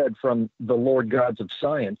being fed from the Lord gods of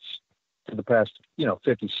science for the past,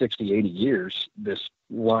 50, 60, 80 years, this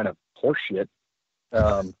line of horseshit,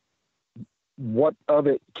 what of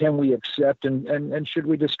it can we accept and should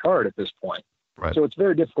we discard at this point? Right. So it's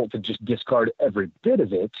very difficult to just discard every bit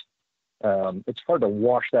of it. It's hard to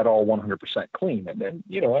wash that all 100% clean. And then,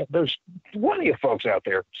 there's plenty of folks out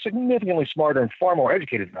there significantly smarter and far more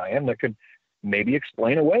educated than I am that could maybe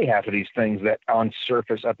explain away half of these things that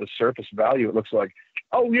at the surface value, it looks like,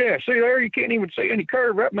 oh yeah, see there, you can't even see any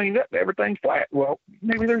curve. I mean, everything's flat. Well,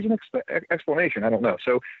 maybe there's an explanation. I don't know.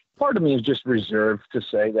 So part of me is just reserved to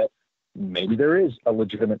say that maybe there is a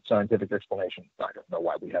legitimate scientific explanation. I don't know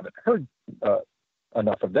why we haven't heard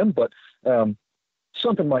enough of them, but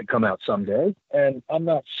something might come out someday, and I'm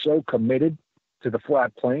not so committed to the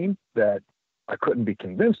flat plane that I couldn't be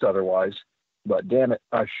convinced otherwise. But damn it,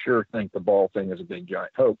 I sure think the ball thing is a big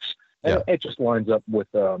giant hoax, and it just lines up with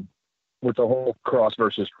the whole cross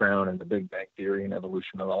versus crown and the Big Bang Theory and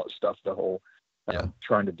evolution and all that stuff. The whole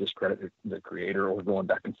trying to discredit the creator, or going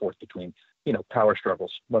back and forth between power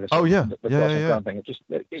struggles. But it's, the cross and crown thing.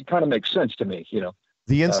 It kind of makes sense to me.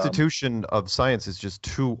 The institution of science is just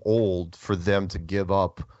too old for them to give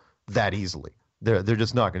up that easily. They're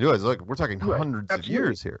just not going to do it. It's like, we're talking hundreds of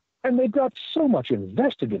years here, and they've got so much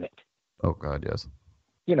invested in it. Oh God, yes.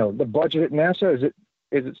 The budget at NASA, is it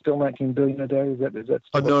still $19 billion a day? Is that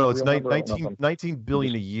still no, it's 19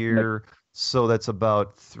 billion a year. So that's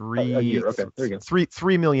about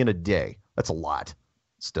 $3 million a day. That's a lot,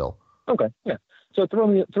 still. Okay, yeah. So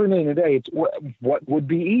 $3 million a day. It's what would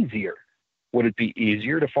be easier? Would it be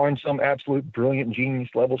easier to find some absolute brilliant genius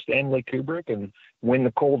level Stanley Kubrick and win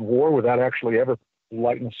the Cold War without actually ever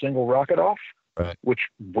lighting a single rocket off? Right. Which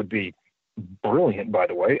would be brilliant, by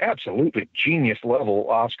the way. Absolutely genius level,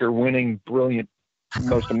 Oscar-winning, brilliant,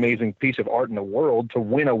 most amazing piece of art in the world to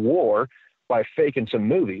win a war by faking some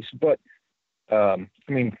movies. But I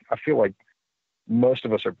feel like most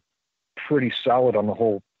of us are pretty solid on the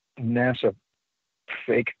whole NASA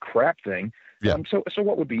fake crap thing. Yeah. So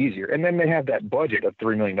what would be easier? And then they have that budget of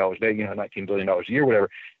 $3 million a day, $19 billion a year, whatever.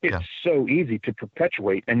 It's so easy to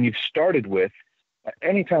perpetuate. And you've started with,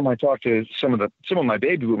 anytime I talk to some of my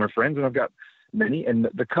baby boomer friends, and I've got many, and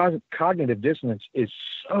the cognitive dissonance is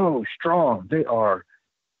so strong. They are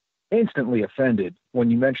instantly offended when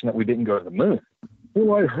you mention that we didn't go to the moon.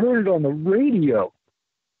 Well, I heard it on the radio.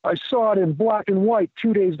 I saw it in black and white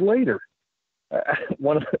 2 days later.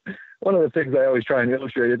 One of the things I always try and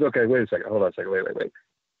illustrate is, okay, wait a second, hold on a second, wait.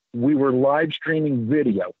 We were live streaming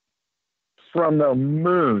video from the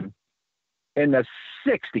moon in the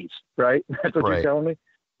 60s, right? That's what you're telling me?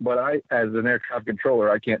 But I, as an air traffic controller,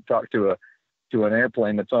 I can't talk to an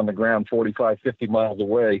airplane that's on the ground 45, 50 miles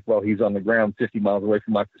away while he's on the ground 50 miles away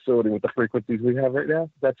from my facility with the frequencies we have right now.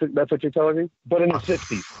 That's what you're telling me? But in the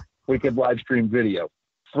 60s, we could live stream video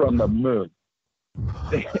from the moon.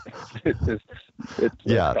 You're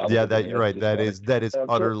right. That is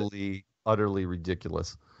utterly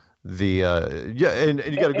ridiculous. And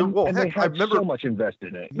you got to go. Well, and heck, I remember so much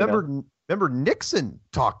invested in it. Remember Nixon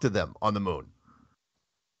talked to them on the moon.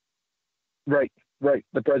 Right.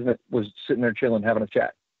 The president was sitting there chilling, having a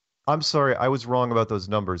chat. I'm sorry, I was wrong about those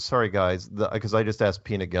numbers. Sorry, guys, because I just asked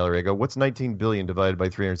Peanut Gallery. I go, what's 19 billion divided by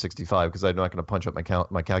 365? Because I'm not going to punch up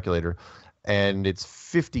my calculator, and it's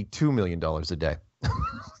 $52 million a day.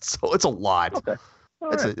 So it's a lot. Okay.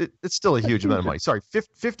 It's still a huge amount of money. Sorry,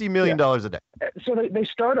 $50 million a day. So they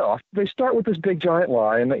start with this big giant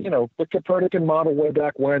lie, and the Copernican model way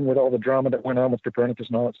back when, with all the drama that went on with Copernicus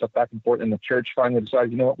and all that stuff back and forth, and the church finally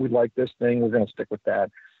decided, you know what, we like this thing, we're going to stick with that.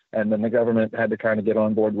 And then the government had to kind of get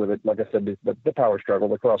on board with it. Like I said, the power struggle,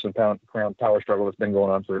 the cross and crown power struggle that's been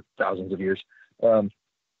going on for thousands of years. And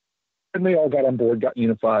they all got on board, got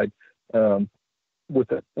unified.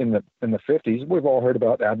 With it in the 50s, we've all heard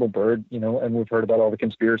about Admiral Byrd, and we've heard about all the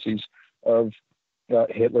conspiracies of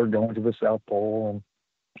Hitler going to the South Pole and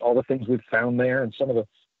all the things we've found there. And some of the,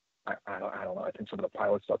 I don't know, I think some of the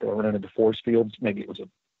pilots thought they were running into force fields. Maybe it was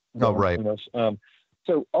right.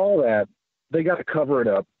 So all that, they got to cover it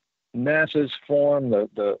up. NASA's formed,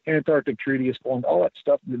 the Antarctic Treaty is formed, all that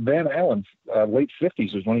stuff. Van Allen, late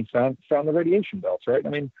 50s was when he found the radiation belts, right? I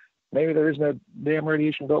mean, maybe there is no damn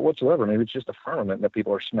radiation belt whatsoever. Maybe it's just a firmament that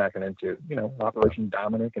people are smacking into, Operation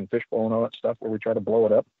Dominic and Fishbowl and all that stuff where we try to blow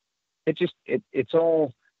it up. It's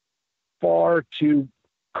all far too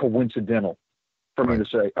coincidental for me to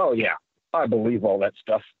say, oh yeah, I believe all that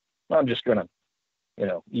stuff. I'm just going to,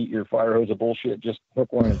 eat your fire hose of bullshit, just hook,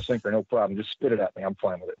 line, and sinker, no problem. Just spit it at me. I'm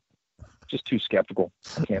fine with it. Just too skeptical.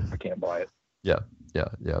 I can't buy it. Yeah.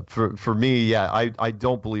 For me, I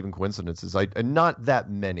don't believe in coincidences. And not that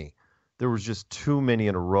many. There was just too many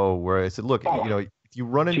in a row where I said, look, if you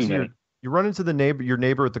run into your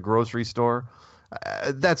neighbor at the grocery store,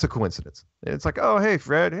 that's a coincidence. It's like, oh, hey,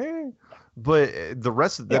 Fred, hey. But the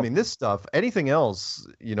rest of this stuff, anything else,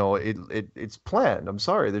 it's planned. I'm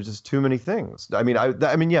sorry, there's just too many things.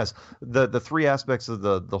 Yes, the three aspects of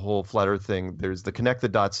the whole flat Earth thing. There's the connect the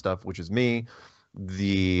dots stuff, which is me.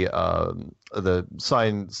 The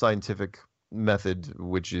scientific method,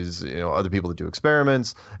 which is other people that do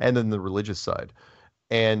experiments, and then the religious side.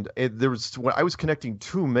 And I was connecting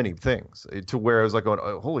too many things to where I was like going,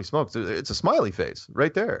 oh, holy smokes, it's a smiley face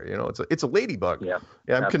right there. It's a ladybug. Yeah,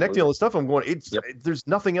 I'm connecting all this stuff. I'm going, there's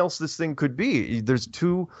nothing else this thing could be. There's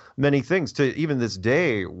too many things to even this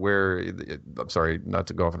day where, I'm sorry, not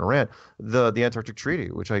to go off on a rant, the Antarctic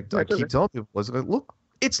Treaty, which I keep telling people, was like, look,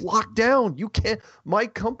 it's locked down. You can't. My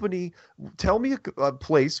company, tell me a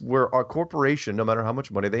place where a corporation, no matter how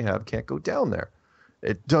much money they have, can't go down there.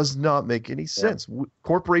 It does not make any sense.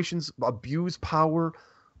 Corporations abuse power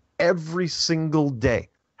every single day.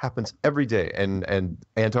 Happens every day, and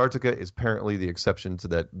Antarctica is apparently the exception to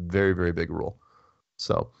that very, very big rule.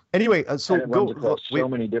 So anyway, so runs across so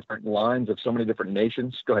many different lines of so many different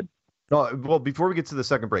nations. Go ahead. Well, before we get to the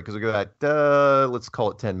second break, because we got that, let's call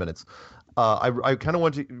it 10 minutes. I kind of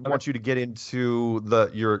want you to get into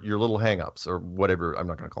your little hangups or whatever. I'm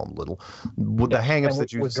not going to call them little. The hangups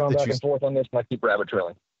that you. We've gone back and forth on this, and I keep rabbit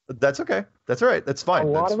trailing. That's okay. That's all right. That's fine. A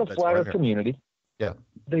lot of the flat Earth community. Yeah.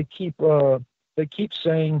 They keep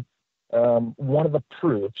saying one of the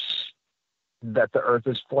proofs that the Earth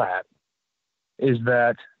is flat is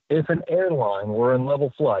that if an airline were in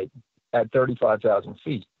level flight at 35,000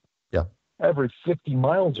 feet, every 50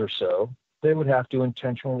 miles or so, they would have to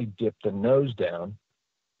intentionally dip the nose down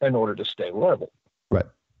in order to stay level. Right.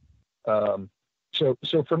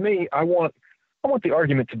 So for me, I want the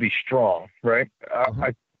argument to be strong, right?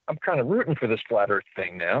 I'm kind of rooting for this flat Earth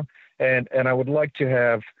thing now, and I would like to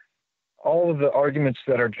have all of the arguments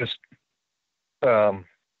that are just,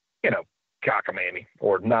 cockamamie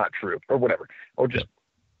or not true or whatever, or just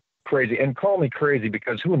crazy. And call me crazy,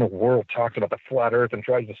 because who in the world talks about the flat Earth and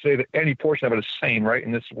tries to say that any portion of it is sane, right,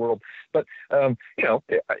 in this world? But,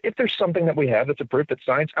 if there's something that we have that's a proof that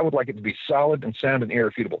science, I would like it to be solid and sound and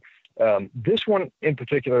irrefutable. This one in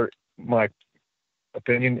particular, my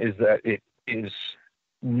opinion is that it is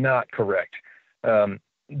not correct.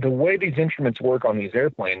 The way these instruments work on these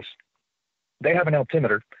airplanes, they have an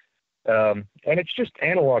altimeter, and it's just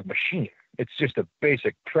analog machine. It's just a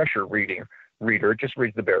basic pressure reader. It just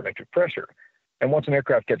reads the barometric pressure. And once an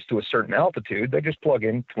aircraft gets to a certain altitude, they just plug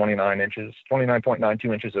in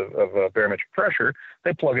 29.92 inches of barometric pressure.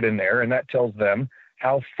 They plug it in there, and that tells them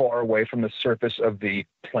how far away from the surface of the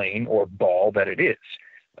plane or ball that it is.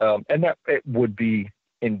 And that it would be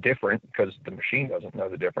indifferent, because the machine doesn't know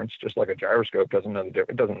the difference, just like a gyroscope doesn't know the difference.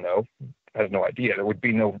 It doesn't know, has no idea. There would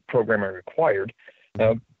be no programming required.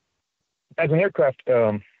 As an aircraft,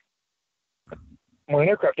 when an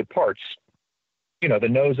aircraft departs, the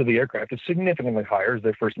nose of the aircraft is significantly higher as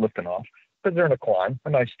they're first lifting off, because they're in a climb,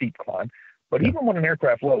 a nice steep climb. But even when an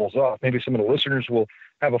aircraft levels off, maybe some of the listeners will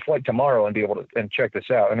have a flight tomorrow and be able to and check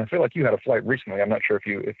this out. And I feel like you had a flight recently. I'm not sure if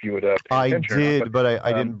you would. I did, but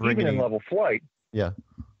I didn't bring even any. in level flight. Yeah.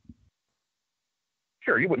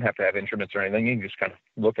 Sure, you wouldn't have to have instruments or anything. You can just kind of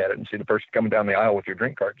look at it and see the person coming down the aisle with your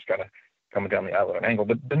drink cart, just kind of coming down the aisle at an angle.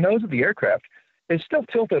 But the nose of the aircraft is still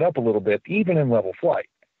tilted up a little bit, even in level flight.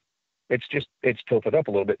 It's tilted up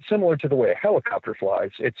a little bit, similar to the way a helicopter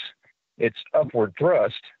flies. It's upward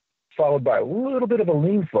thrust, followed by a little bit of a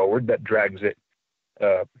lean forward that drags it,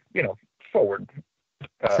 forward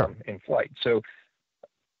in flight. So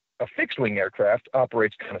a fixed wing aircraft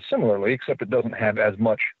operates kind of similarly, except it doesn't have as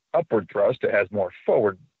much upward thrust. It has more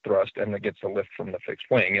forward thrust, and it gets the lift from the fixed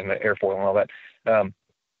wing and the airfoil and all that.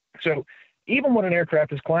 So even when an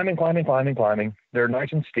aircraft is climbing, they're nice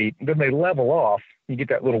and steep. Then they level off. You get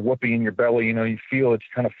that little whoopee in your belly. You feel it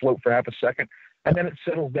kind of float for half a second, and then it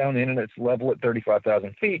settles down in, and it's level at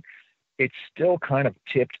 35,000 feet. It's still kind of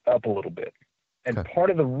tipped up a little bit. And part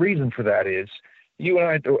of the reason for that is, you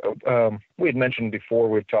and I, we had mentioned before,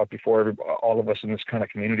 we've talked before, all of us in this kind of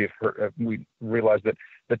community we realized that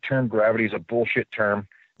the term gravity is a bullshit term.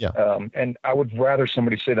 Yeah. And I would rather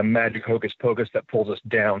somebody say the magic hocus pocus that pulls us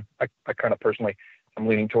down. I kind of personally, I'm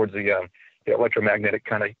leaning towards the electromagnetic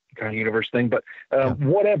kind of universe thing, but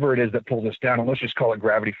whatever it is that pulls us down, and let's just call it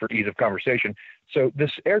gravity for ease of conversation. So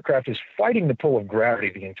this aircraft is fighting the pull of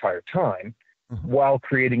gravity the entire time, while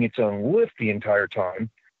creating its own lift the entire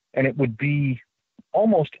time, and it would be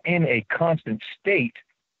almost in a constant state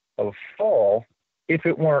of fall if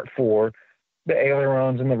it weren't for the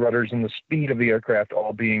ailerons and the rudders and the speed of the aircraft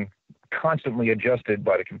all being constantly adjusted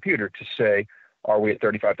by the computer to say, are we at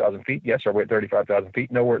 35,000 feet? Yes. Are we at 35,000 feet?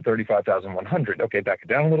 No, we're at 35,100. Okay, back it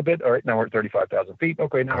down a little bit. All right, now we're at 35,000 feet.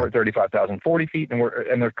 Okay, now we're at 35,040 feet,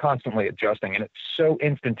 and they're constantly adjusting, and it's so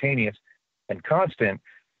instantaneous and constant.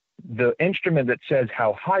 The instrument that says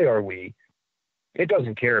how high are we, it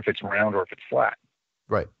doesn't care if it's round or if it's flat.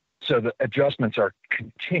 Right. So the adjustments are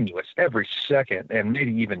continuous every second, and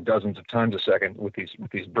maybe even dozens of times a second with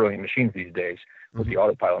these brilliant machines these days, with the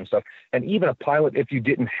autopilot and stuff. And even a pilot, if you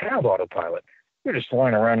didn't have autopilot, you're just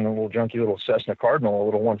flying around in a little junky little Cessna Cardinal, a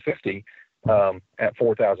little 150 at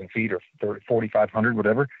 4,000 feet or 4,500,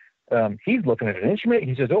 whatever. He's looking at an instrument.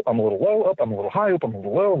 He says, oh, I'm a little low, up, I'm a little high, up, I'm a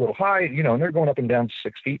little low, a little high, and they're going up and down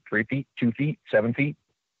 6 feet, 3 feet, 2 feet, 7 feet,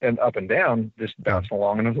 and up and down, just bouncing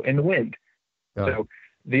along in the wind. So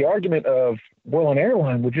the argument of, well, an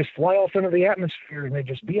airline would just fly off into the atmosphere and they'd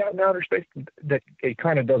just be out in outer space, that it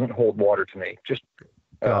kind of doesn't hold water to me. Just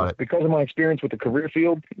because of my experience with the career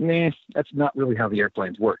field, that's not really how the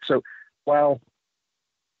airplanes work. So while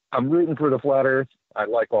I'm rooting for the flat Earth, I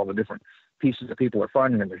like all the different pieces that people are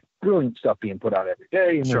finding, and there's brilliant stuff being put out every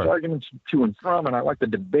day, and there's arguments to and from, and I like the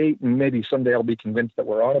debate, and maybe someday I'll be convinced that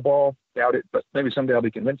we're on a ball. Doubt it, but maybe someday I'll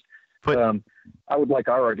be convinced. But I would like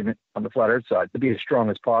our argument on the flat Earth side to be as strong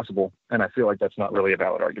as possible, and I feel like that's not really a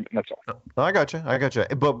valid argument. That's all. I got you.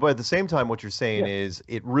 But at the same time, what you're saying is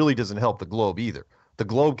it really doesn't help the globe either. The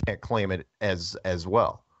globe can't claim it as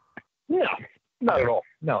well. No, not at all.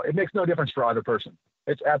 No, it makes no difference for either person.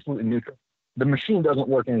 It's absolutely neutral. The machine doesn't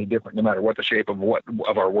work any different, no matter what the shape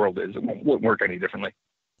of our world is. It won't work any differently.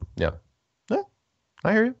 Yeah,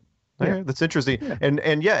 I hear you. That's interesting. Yeah. And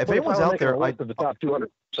if anyone's out there, list of the top 200,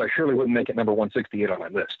 so I surely wouldn't make it number 168 on my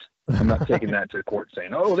list. I'm not taking that to court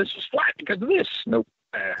saying, "Oh, this is flat because of this." Nope,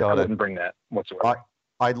 I wouldn't bring that whatsoever.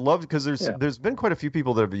 I'd love, because there's been quite a few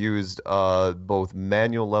people that have used both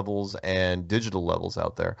manual levels and digital levels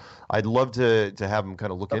out there. I'd love to have them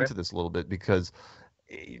kind of look into this a little bit, because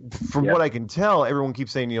from what I can tell, everyone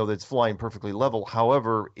keeps saying, that it's flying perfectly level.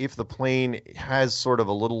 However, if the plane has sort of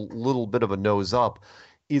a little bit of a nose up,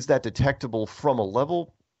 is that detectable from a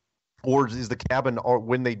level? Or is the cabin, or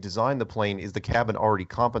when they design the plane, is the cabin already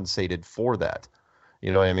compensated for that?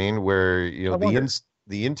 You know what I mean? Where,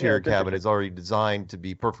 the interior cabin is already designed to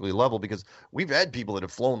be perfectly level, because we've had people that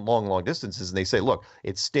have flown long distances and they say, look,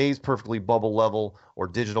 it stays perfectly bubble level or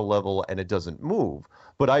digital level and it doesn't move.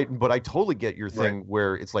 But I totally get your thing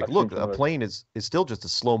where it's like, look, a plane is still just a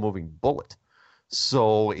slow moving bullet.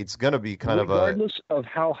 So it's going to be regardless of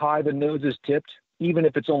how high the nose is tipped, even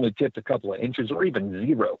if it's only tipped a couple of inches or even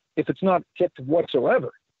zero, if it's not tipped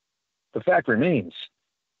whatsoever, the fact remains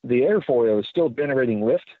the airfoil is still generating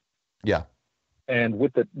lift. Yeah. And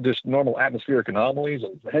with just normal atmospheric anomalies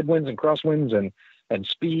and headwinds and crosswinds and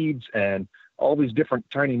speeds and all these different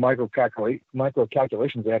tiny micro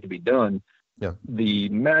calculations that have to be done, the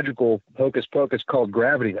magical hocus pocus called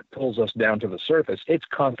gravity that pulls us down to the surface, it's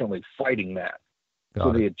constantly fighting that.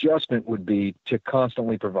 The adjustment would be to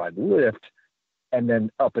constantly provide lift and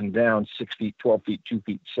then up and down 6 feet, 12 feet, 2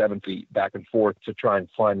 feet, 7 feet, back and forth to try and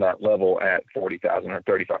find that level at 40,000 or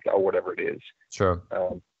 35,000 or whatever it is. Sure.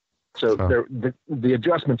 The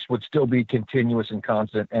adjustments would still be continuous and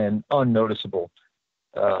constant and unnoticeable,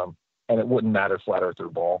 and it wouldn't matter flat earth or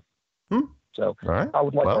ball. So I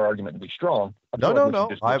would like our argument to be strong. No.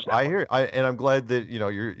 I hear, and I'm glad that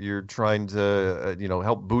you're trying to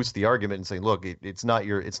help boost the argument and saying, look, it's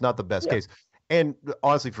not the best case. And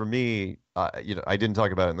honestly, for me, I didn't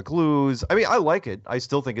talk about it in the clues. I mean, I like it. I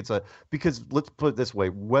still think because let's put it this way: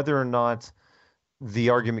 whether or not the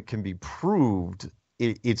argument can be proved,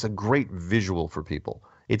 it's a great visual for people.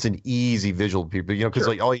 It's an easy visual for people, because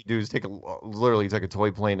like all you do is literally take a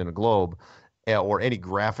toy plane and a globe, or any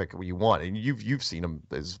graphic you want, and you've seen them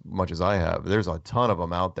as much as I have. There's a ton of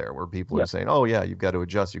them out there where people are saying, "Oh yeah, you've got to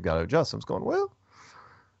adjust. I'm just going, well."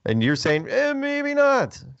 And you're saying, maybe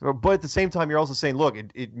not. But at the same time, you're also saying, look,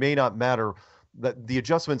 it may not matter. That the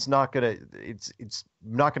adjustment's not gonna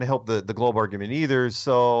not gonna help the globe argument either.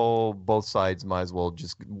 So both sides might as well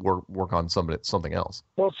just work on something else.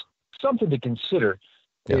 Well, something to consider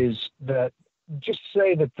is that just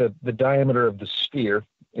say that the diameter of the sphere,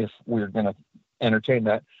 if we're going to entertain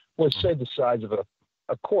that, was say the size of a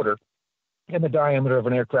quarter. And the diameter of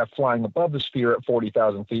an aircraft flying above the sphere at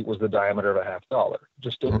 40,000 feet was the diameter of a $50.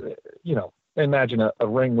 Just to, imagine a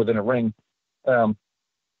ring within a ring.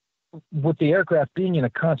 With the aircraft being in a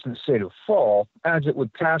constant state of fall, as it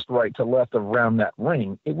would pass right to left around that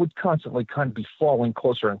ring, it would constantly kind of be falling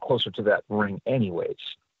closer and closer to that ring anyways.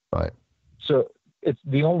 Right. So it's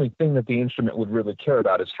the only thing that the instrument would really care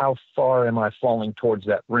about is how far am I falling towards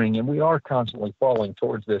that ring? And we are constantly falling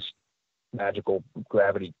towards this magical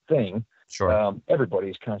gravity thing. Sure.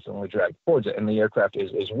 Everybody's constantly dragged towards it, and the aircraft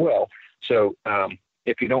is as well. So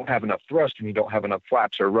if you don't have enough thrust and you don't have enough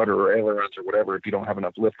flaps or rudder or ailerons or whatever, if you don't have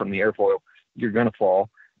enough lift from the airfoil, you're going to fall.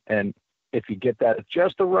 And if you get that at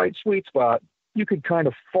just the right sweet spot, you could kind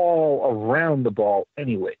of fall around the ball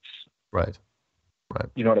anyways. Right.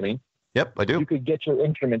 You know what I mean? Yep, I do. You could get your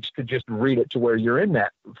instruments to just read it to where you're in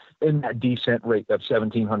that descent rate of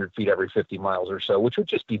 1,700 feet every 50 miles or so, which would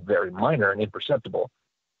just be very minor and imperceptible.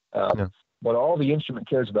 What all the instrument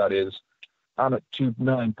cares about is I'm at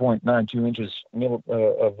 29.92 inches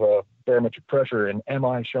of barometric pressure, and am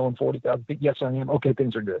I showing 40,000 feet? Yes, I am. Okay,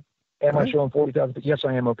 things are good. Am I showing 40,000 feet? Yes,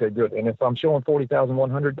 I am. Okay, good. And if I'm showing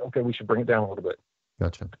 40,100, okay, we should bring it down a little bit.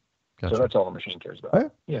 Gotcha. So that's all the machine cares about. All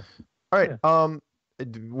right. Yeah. All right. Yeah.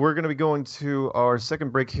 We're going to be going to our second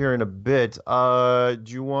break here in a bit. Do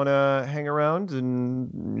you want to hang around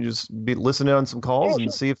and just be listening on some calls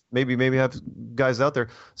and see if maybe have guys out there?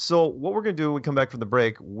 So what we're going to do when we come back from the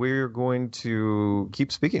break, we're going to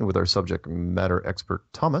keep speaking with our subject matter expert,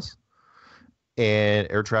 Thomas, and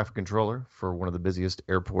air traffic controller for one of the busiest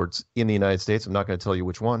airports in the United States. I'm not going to tell you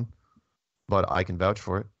which one, but I can vouch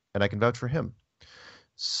for it, and I can vouch for him.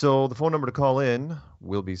 So the phone number to call in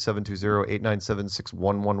will be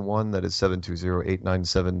 720-897-6111. That is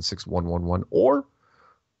 720-897-6111 or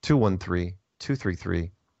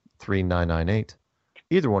 213-233-3998.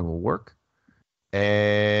 Either one will work.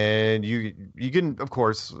 And you can, of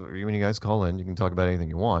course, when you guys call in, you can talk about anything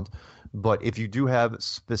you want. But if you do have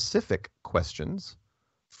specific questions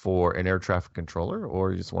for an air traffic controller,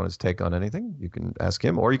 or you just want his take on anything, you can ask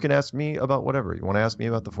him, or you can ask me about whatever. You want to ask me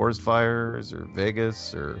about the forest fires, or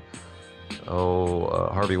Vegas, or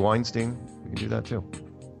Harvey Weinstein, you can do that too.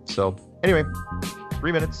 So anyway,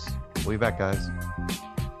 3 minutes. We'll be back, guys.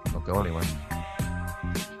 Don't go anywhere.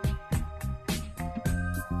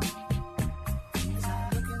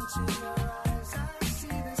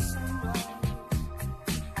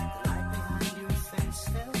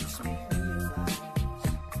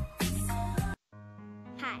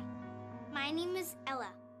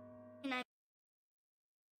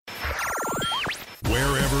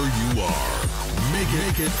 wherever you are. Make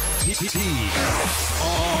it T-R.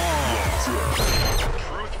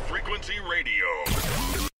 Truth Frequency Radio.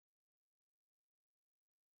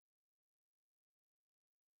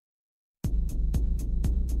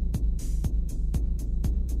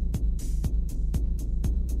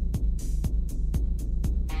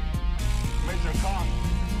 Major Kong.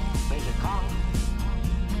 Major Kong.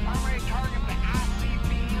 Primary target the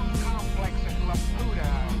ICBM complex at Laputa.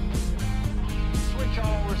 Switch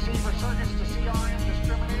all receiver circuits to CRM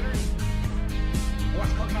discriminators.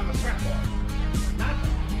 What's cooking on the switchboard?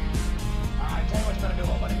 Nothing. Alright, tell you what you better do,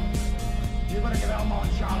 old buddy. You better give Elmo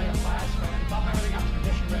and Charlie a flash, man. Bump everything up to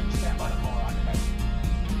condition ready. Stand by the floor on your head.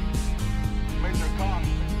 Major Kong.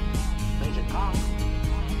 Major Kong.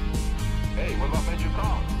 Hey, what about Major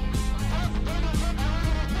Kong?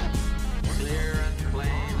 Clear and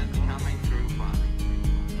plain and coming through fine.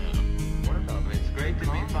 What about It's great to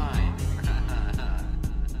be fine.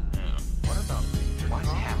 What about Major What's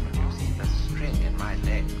Kong? happened? You see the string in my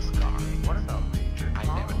legs, Carl. What about Major I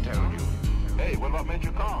Kong? never told you. Hey, what about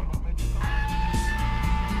Major Kong?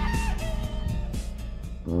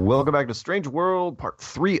 Welcome back to Strange World, part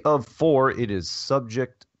 3 of 4. It is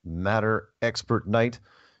subject matter expert night.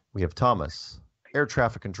 We have Thomas, air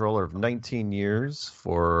traffic controller of 19 years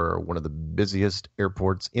for one of the busiest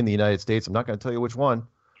airports in the United States. I'm not going to tell you which one.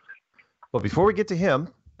 But before we get to him,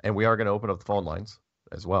 and we are going to open up the phone lines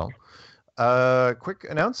as well, quick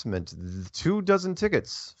announcement. 24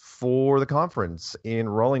 tickets for the conference in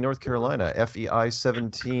Raleigh, North Carolina.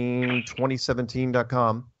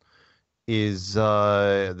 FEI172017.com is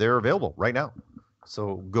they're available right now.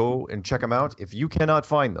 So go and check them out. If you cannot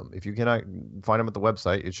find them, at the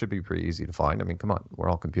website, it should be pretty easy to find. I mean, come on, we're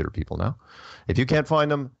all computer people now. If you can't find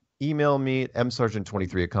them, email me at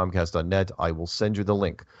msargent23@comcast.net. I will send you the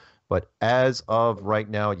link. But as of right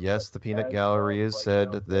now, yes, the Peanut Gallery has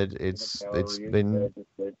said that it's been.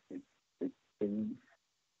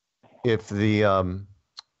 If the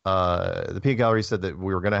Peanut Gallery said that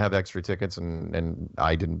we were going to have extra tickets, and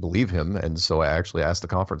I didn't believe him, and so I actually asked the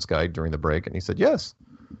conference guy during the break, and he said yes,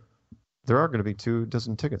 there are going to be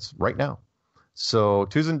 24 tickets right now. So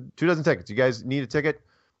 24 tickets. You guys need a ticket?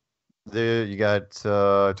 You got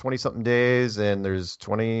 20-something days, and there's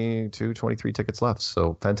 23 tickets left.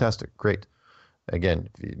 So fantastic, great. Again,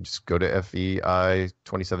 if you just go to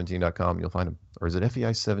FEI2017.com, you'll find them. Or is it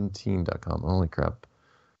FEI17.com? Holy crap.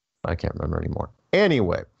 I can't remember anymore.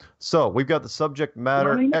 Anyway, so we've got the subject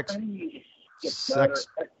matter sex.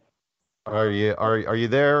 Are you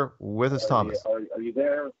there with us, Thomas? Are you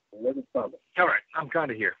there with us, Thomas? All right, I'm kind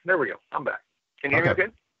of here. There we go. I'm back. Can you hear me okay?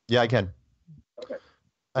 Yeah, I can. Okay.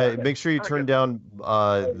 Make sure you turn down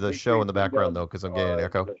the show in the background, though, because I'm getting an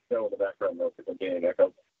echo.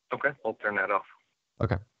 Okay, I'll turn that off.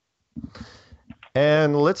 Okay.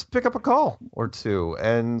 And let's pick up a call or two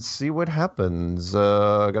and see what happens.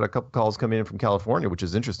 I got a couple calls coming in from California, which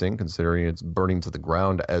is interesting considering it's burning to the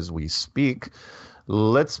ground as we speak.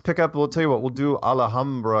 Let's pick up. We'll tell you what. We'll do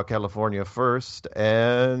Alhambra, California first,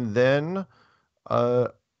 and then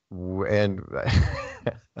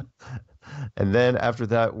and then after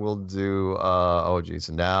that we'll do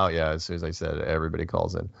now as soon as I said everybody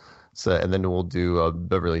calls in. So and then we'll do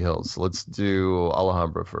Beverly Hills. So let's do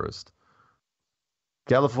Alhambra first.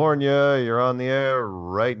 California, you're on the air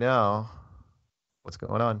right now. What's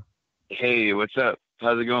going on? Hey, what's up?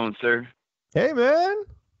 How's it going, sir? Hey, man.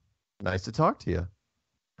 Nice to talk to you.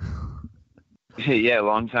 Yeah,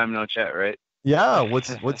 long time no chat, right? Yeah,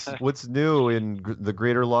 what's new in the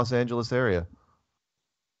greater Los Angeles area?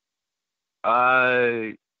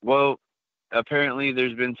 Well, apparently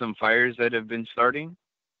there's been some fires that have been starting.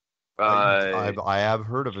 I have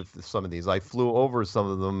heard of some of these. I flew over some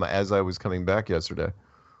of them as I was coming back yesterday.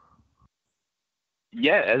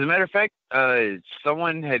 Yeah, as a matter of fact,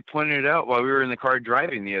 someone had pointed it out while we were in the car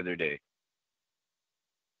driving the other day.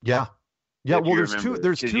 Yeah. Well, there's two.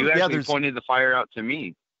 You actually pointed the fire out to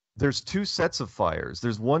me. There's two sets of fires.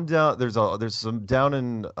 There's one down. There's some down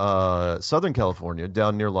in Southern California,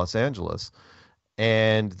 down near Los Angeles.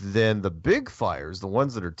 And then the big fires, the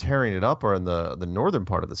ones that are tearing it up, are in the northern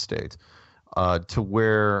part of the state, to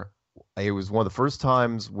where it was one of the first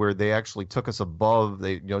times where they actually took us above.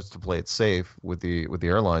 They, just to play it safe with the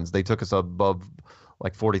airlines, they took us above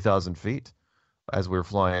like 40,000 feet as we were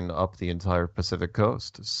flying up the entire Pacific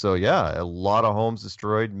coast. So yeah, a lot of homes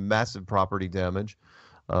destroyed, massive property damage.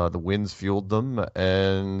 The winds fueled them,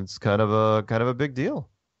 and it's kind of a big deal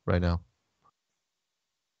right now.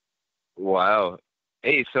 Wow.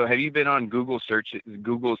 Hey, so have you been on Google's search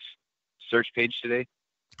page today?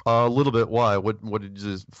 A little bit. Why? What did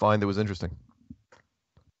you find that was interesting?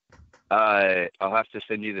 I'll have to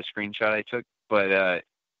send you the screenshot I took, but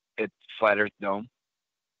it's Flat Earth Dome.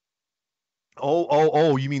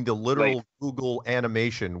 Oh! You mean the literal Like, Google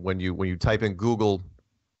animation when you type in Google,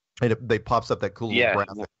 and they pops up that cool little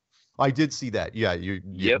graphic. I did see that. Yeah,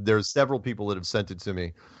 there's several people that have sent it to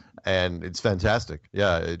me, and it's fantastic.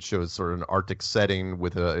 Yeah, it shows sort of an Arctic setting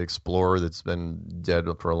with an explorer that's been dead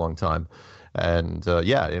for a long time, and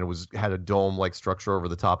and it had a dome-like structure over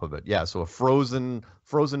the top of it. Yeah, so a frozen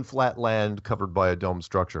flat land covered by a dome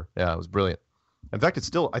structure. Yeah, it was brilliant. In fact,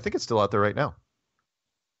 I think it's still out there right now.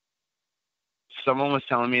 Someone was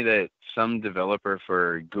telling me that some developer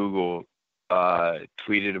for Google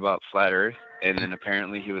tweeted about Flat Earth, and then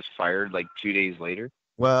apparently he was fired like 2 days later.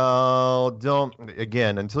 Well,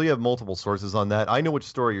 until you have multiple sources on that. I know which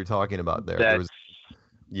story you're talking about there.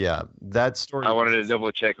 That story. I wanted to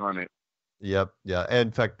double check on it. Yep, yeah. And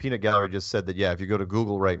in fact, Peanut Gallery just said that, if you go to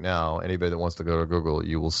Google right now, anybody that wants to go to Google,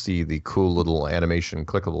 you will see the cool little animation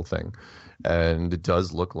clickable thing. And it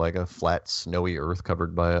does look like a flat, snowy Earth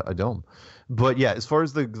covered by a dome. But yeah, as far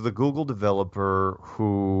as the Google developer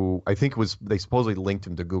who I think they supposedly linked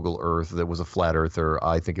him to Google Earth, that was a flat earther.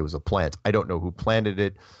 I think it was a plant. I don't know who planted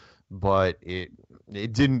it, but it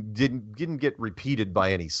didn't get repeated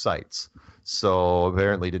by any sites. So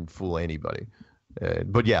apparently it didn't fool anybody.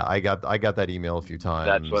 But yeah, I got that email a few times.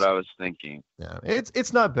 That's what I was thinking. Yeah,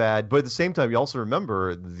 it's not bad, but at the same time, you also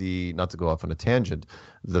remember not to go off on a tangent,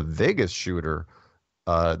 the Vegas shooter.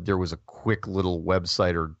 There was a quick little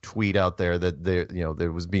website or tweet out there that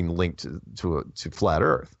that was being linked to Flat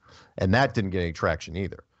Earth, and that didn't get any traction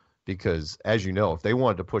either. Because as you know, if they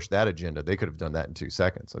wanted to push that agenda, they could have done that in 2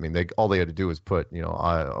 seconds. I mean, all they had to do was put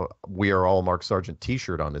 "We Are All Mark Sargent"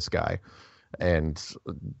 T-shirt on this guy, and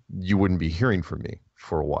you wouldn't be hearing from me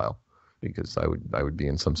for a while because I would be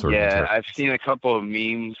in some sort of. Yeah, I've seen a couple of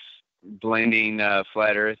memes blending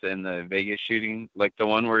Flat Earth and the Vegas shooting, like the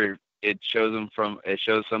one where it shows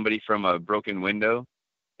somebody from a broken window,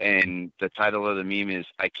 and the title of the meme is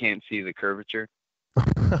 "I can't see the curvature."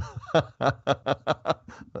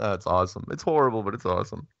 That's awesome. It's horrible, but it's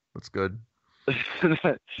awesome. It's good.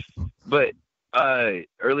 But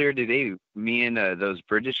earlier today, me and those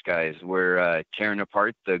British guys were tearing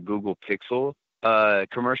apart the Google Pixel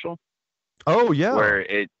commercial. Oh yeah, where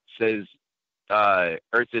it says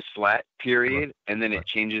Earth is flat, period, and then it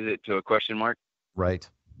changes it to a question mark. Right.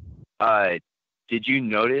 Did you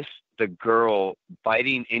notice the girl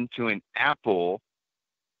biting into an apple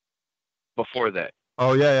before that?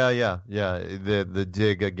 Oh yeah. The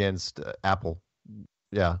dig against Apple.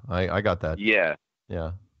 Yeah, I got that. Yeah.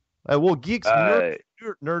 Well,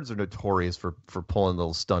 nerds are notorious for pulling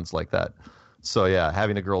little stunts like that. So yeah,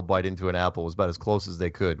 having a girl bite into an apple was about as close as they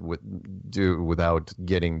could do without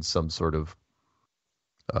getting some sort of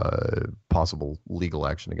possible legal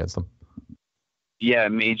action against them. Yeah,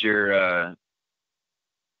 major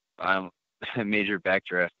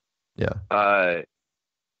backdraft. Yeah.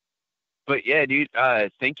 But yeah, dude,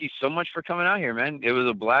 thank you so much for coming out here, man. It was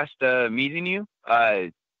a blast meeting you.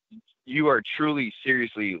 You are truly,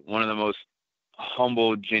 seriously, one of the most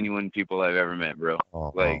humble, genuine people I've ever met, bro.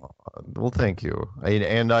 Well, thank you. I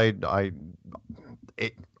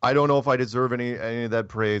don't know if I deserve any of that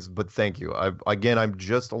praise, but thank you. I'm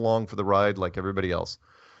just along for the ride like everybody else.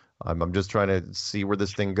 I'm just trying to see where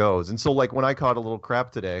this thing goes. And so, like, when I caught a little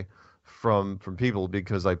crap today from people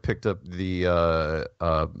because I picked up the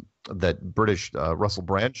that British Russell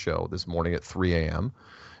Brand show this morning at 3 a.m.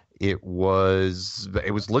 It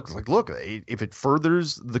look, if it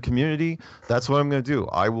furthers the community, that's what I'm going to do.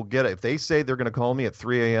 I will get it. If they say they're going to call me at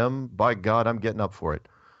 3 a.m., by God, I'm getting up for it.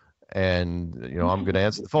 And, I'm going to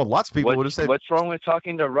answer the phone. Lots of people would have said, what's wrong with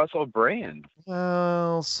talking to Russell Brand?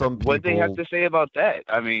 Well, some people. What they have to say about that?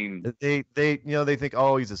 I mean, they think,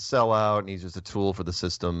 oh, he's a sellout and he's just a tool for the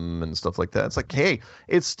system and stuff like that. It's like, hey,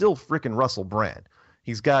 it's still freaking Russell Brand.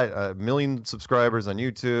 He's got 1 million subscribers on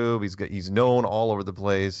YouTube. He's known all over the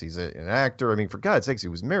place. He's an actor. I mean, for God's sakes, he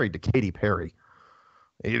was married to Katy Perry.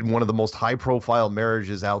 He had one of the most high-profile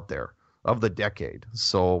marriages out there of the decade.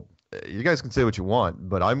 So you guys can say what you want,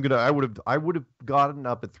 but I would have gotten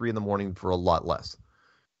up at 3 a.m. for a lot less.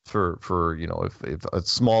 For if a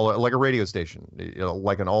smaller, like a radio station,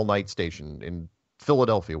 like an all-night station in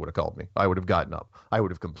Philadelphia would have called me, I would have gotten up. I would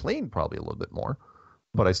have complained probably a little bit more,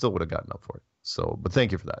 but I still would have gotten up for it. So, but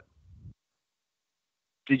thank you for that.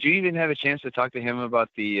 Did you even have a chance to talk to him about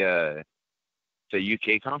the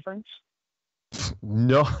UK conference?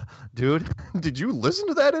 No, dude. Did you listen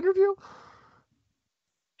to that interview?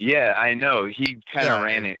 Yeah, I know. He kind of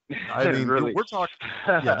ran it. I mean, really. We're talking.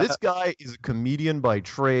 Yeah, this guy is a comedian by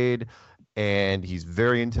trade. and he's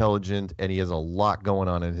very intelligent, and he has a lot going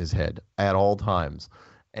on in his head at all times.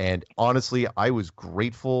 And honestly, I was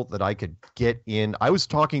grateful that I could get in. I was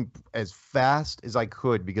talking as fast as I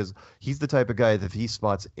could because he's the type of guy that if he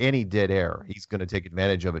spots any dead air, he's going to take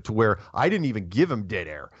advantage of it, to where I didn't even give him dead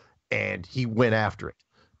air, and he went after it.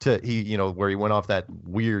 Where he went off that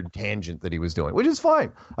weird tangent that he was doing, which is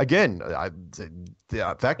fine. Again,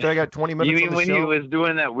 the fact that I got 20 minutes. You mean when he was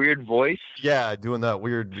doing that weird voice? Yeah, doing that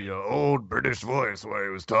weird, old British voice where he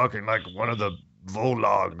was talking like one of the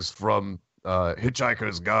Vologs from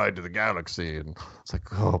Hitchhiker's Guide to the Galaxy, and it's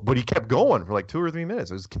like, oh, but he kept going for like 2 or 3 minutes.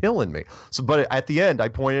 It was killing me. So, but at the end, I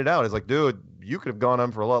pointed out, it's like, dude, you could have gone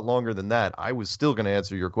on for a lot longer than that. I was still going to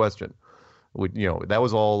answer your question. That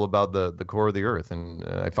was all about the core of the Earth, and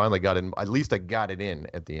I finally got in. At least I got it in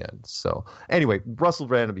at the end. So anyway, Russell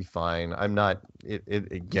Brand will be fine. I'm not.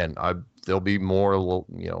 There'll be more,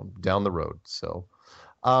 down the road. So,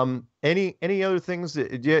 any other things?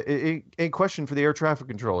 A question for the air traffic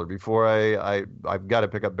controller before I've got to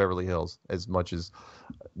pick up Beverly Hills, as much as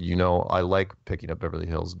I like picking up Beverly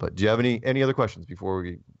Hills. But do you have any other questions before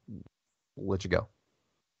we let you go?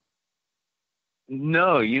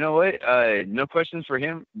 No, you know what? No questions for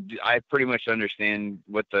him. I pretty much understand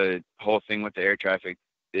what the whole thing with the air traffic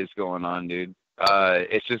is going on, dude.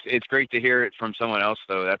 It's great to hear it from someone else,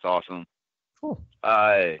 though. That's awesome. Cool.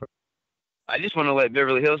 I just want to let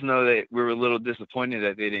Beverly Hills know that we were a little disappointed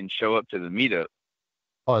that they didn't show up to the meetup.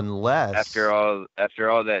 Unless after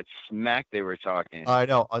all that smack they were talking. I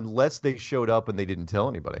know, unless they showed up and they didn't tell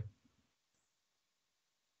anybody.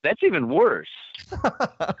 That's even worse.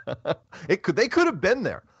 They could have been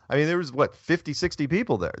there. I mean, there was 50, 60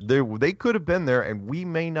 people there. They could have been there, and we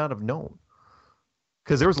may not have known,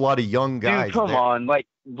 because there was a lot of young guys. Dude, come there. on, like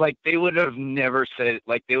they would have never said,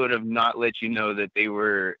 like they would have not let you know that they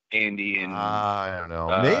were Andy and I don't know.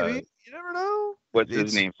 Maybe you never know. What's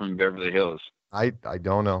his name from Beverly Hills? I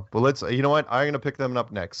don't know. But let's. You know what? I'm gonna pick them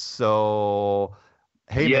up next. So,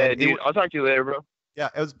 hey, yeah, man, dude. I'll talk to you later, bro. Yeah,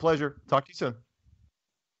 it was a pleasure. Talk to you soon.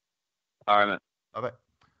 All right, man. Bye-bye.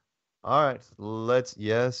 All right,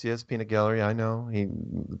 yes, Peanut Gallery. I know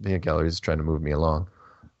Peanut Gallery is trying to move me along.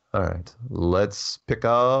 All right, let's pick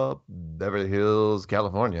up Beverly Hills,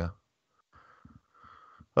 California.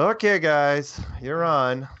 Okay, guys, you're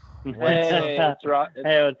on. Hey, it's Ross.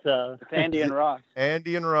 Hey, what's up? It's Andy and Ross.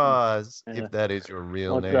 Andy and Ross, if that is your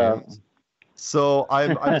real what's name. Up? So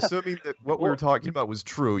I'm assuming that what we were talking about was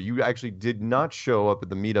true. You actually did not show up at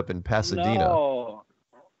the meetup in Pasadena.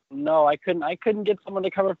 No, I couldn't get someone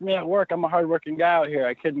to cover for me at work. I'm a hardworking guy out here.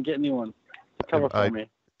 I couldn't get anyone to cover for me.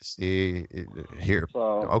 See here. So,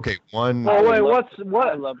 okay, one. Oh wait, what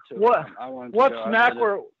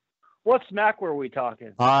smack were we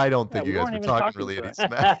talking? I don't think you guys were talking really any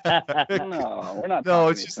smack. No, we're not. No,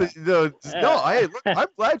 it's just that, Hey, look, I'm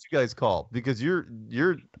glad you guys called, because you're.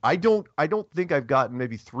 I don't think I've gotten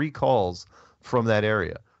maybe 3 calls from that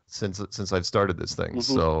area since I've started this thing. Mm-hmm.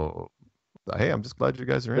 So. Hey, I'm just glad you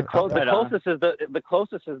guys are in. The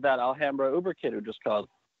closest is that Alhambra Uber kid who just called.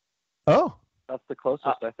 Oh, that's the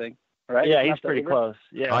closest, I think. Right? Yeah, he's pretty close.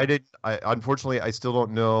 Yeah. Unfortunately, I still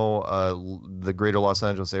don't know the greater Los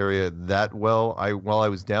Angeles area that well. While I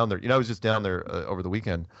was down there, I was just down there over the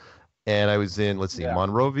weekend, and I was in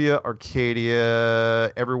Monrovia,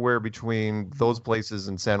 Arcadia, everywhere between those places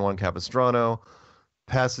in San Juan Capistrano,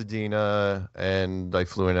 Pasadena, and I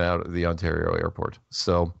flew in and out of the Ontario airport.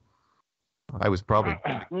 So. I was probably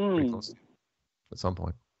pretty close at some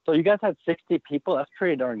point. So you guys had 60 people? That's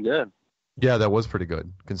pretty darn good. Yeah, that was pretty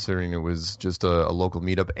good, considering it was just a local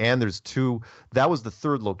meetup. And there's 2. That was the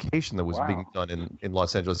 3rd location that was being done in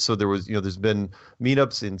Los Angeles. So there was, there's been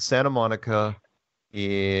meetups in Santa Monica,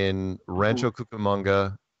 in Rancho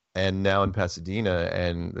Cucamonga, and now in Pasadena.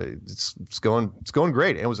 And it's going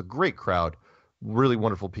great. And it was a great crowd, really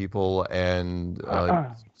wonderful people, and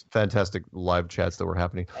fantastic live chats that were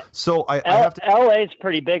happening. So I have to. LA's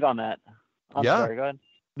pretty big on that. I'm sorry, go ahead.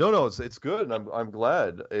 No, it's good. And I'm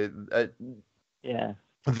glad. Yeah.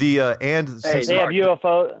 They have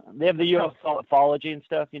UFO. They have the ufology and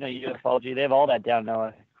stuff. Ufology. They have all that down in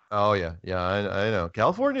LA. Oh yeah. I know.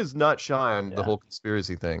 California is not shy on the whole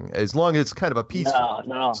conspiracy thing, as long as it's kind of a peaceful.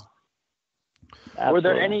 No. Were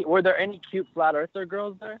there any cute flat earther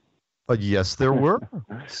girls there? Yes, there were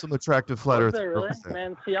some attractive flat earth girls there.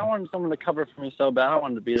 Man, see, I wanted someone to cover for me so bad. I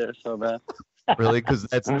wanted to be there so bad. Really? Because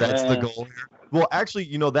that's the goal here. Well, actually,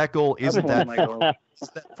 that goal isn't that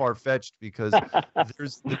far-fetched, because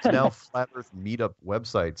there's now flat earth meetup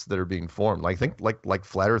websites that are being formed. I think like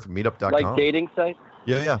flatearthmeetup.com. Like dating sites?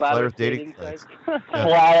 Yeah. Flat Earth dating sites.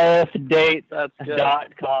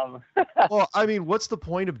 FlatEarthDates.com. Well, I mean, what's the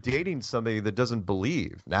point of dating somebody that doesn't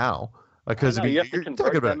believe now? Because I know, you have to you're convert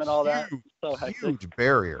talking about them and all that. huge, So hectic. huge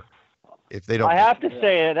barrier. If they don't, I have to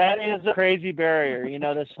say that is a crazy barrier.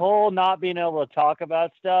 This whole not being able to talk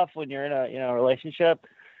about stuff when you're in a relationship.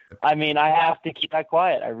 I mean, I have to keep that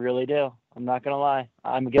quiet. I really do. I'm not gonna lie.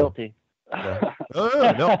 I'm guilty. Yeah.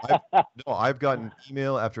 No. I've gotten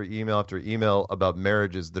email after email after email about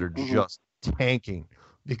marriages that are just tanking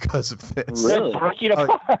because of this. Really? Breaking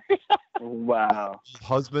apart. Wow.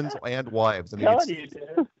 Husbands and wives. I mean,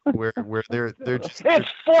 where they're just. It's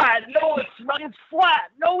flat. No, it's not. It's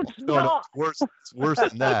flat. No, it's not. No, it's worse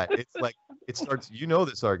than that. It's like it starts.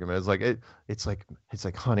 This argument. It's like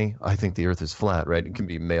honey, I think the Earth is flat, right? It can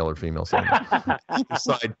be male or female. The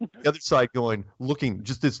other side looking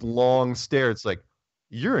just this long stare. It's like,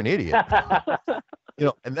 you're an idiot.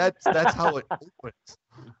 And that's how it opens.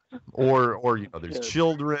 Or there's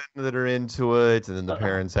children that are into it, and then the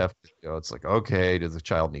parents have to. It's like, okay, does the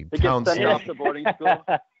child need counseling? They get sent off to boarding school.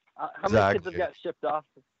 How many kids have got shipped off?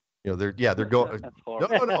 They're going.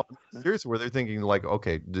 No. Seriously, where they're thinking like,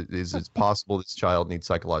 okay, is it possible this child needs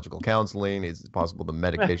psychological counseling? Is it possible the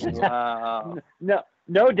medications? Wow.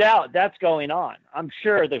 No doubt that's going on. I'm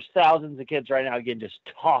sure there's thousands of kids right now getting just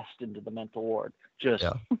tossed into the mental ward. Just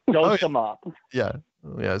dose them up. Yeah.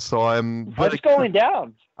 So it's going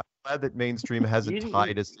down. I'm glad that mainstream hasn't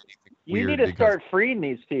tied us to anything weird. You need to start freeing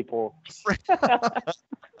these people.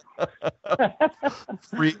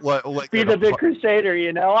 Be the big crusader,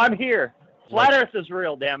 I'm here. Flat Earth is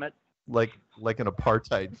real, damn it. Like an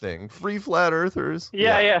apartheid thing. Free flat earthers.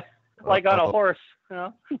 Yeah. Like on a horse.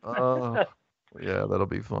 Yeah, that'll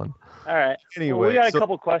be fun. All right. Anyway, we got a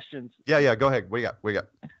couple questions. Yeah. Go ahead. What do you got?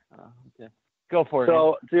 Okay. Go for it.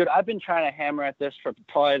 So, dude, I've been trying to hammer at this for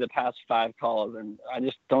probably the past 5 calls, and I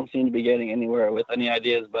just don't seem to be getting anywhere with any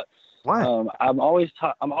ideas. But why? I'm always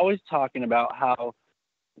talking about how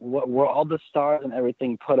were all the stars and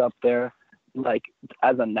everything put up there, like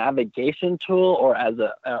as a navigation tool or as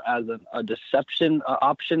a deception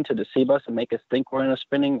option to deceive us and make us think we're in a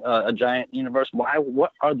spinning a giant universe. Why?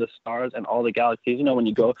 What are the stars and all the galaxies? When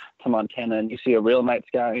you go to Montana and you see a real night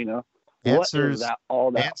sky, what is that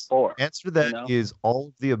all that for? Answer that is all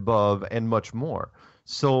of the above and much more.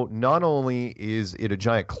 So not only is it a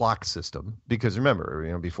giant clock system, because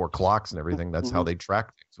remember, before clocks and everything, that's how they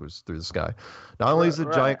track things, was through the sky. Not only is it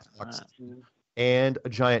a giant clock system and a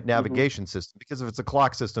giant navigation system, because if it's a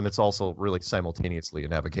clock system, it's also really simultaneously a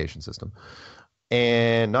navigation system.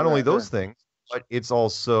 And not only those things, but it's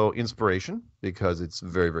also inspiration, because it's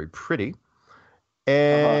very, very pretty.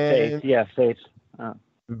 And faith.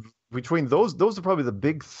 Between those are probably the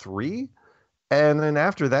big 3. And then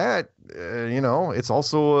after that, it's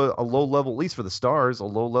also a low level, at least for the stars, a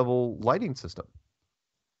low level lighting system.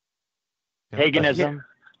 Paganism.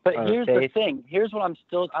 But here's the thing. Here's what I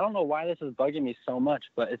don't know why this is bugging me so much,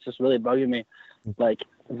 but it's just really bugging me. Like,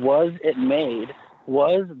 was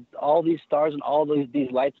all these stars and all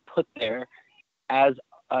these lights put there as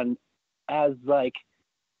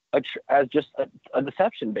just a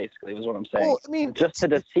deception, basically, is what I'm saying. Well, I mean, just to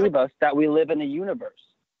deceive us that we live in a universe.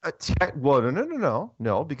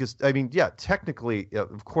 No, because technically,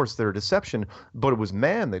 of course, they're a deception, but it was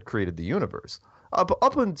man that created the universe.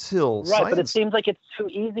 Up until right, but it seems like it's too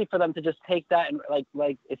easy for them to just take that and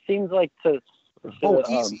like it seems like to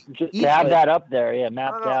have that up there,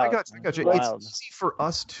 mapped out. I got you. It's easy for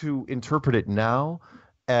us to interpret it now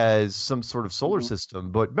as some sort of solar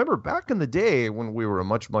system, but remember back in the day when we were a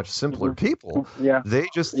much simpler people, they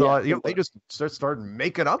just thought they just started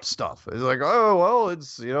making up stuff. It's like, oh well,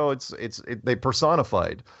 it's they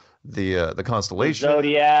personified the constellation, the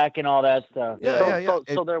zodiac, and all that stuff.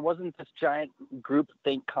 So there wasn't this giant group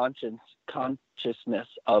think consciousness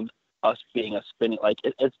of us being a spinning, like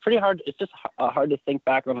it's pretty hard. It's just hard to think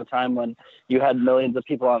back on a time when you had millions of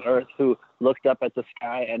people on Earth who looked up at the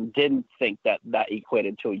sky and didn't think that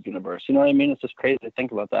equated to a universe. You know what I mean? It's just crazy to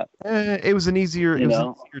think about that. It was an easier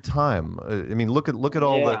time. I mean, look at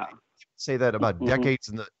all the say that about decades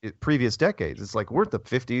in the previous decades. It's like we're at the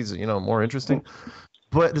 50s, more interesting.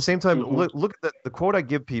 But at the same time, look at the quote I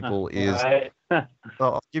give people is,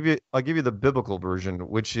 I'll give you the biblical version,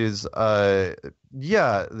 which is,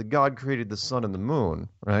 the God created the sun and the moon,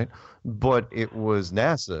 right? But it was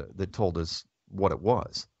NASA that told us what it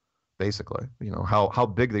was, basically. How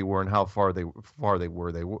big they were and how far they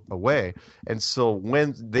were away. And so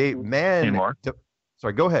when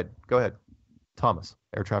sorry, go ahead, Thomas,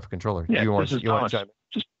 air traffic controller. Yeah, this is Thomas.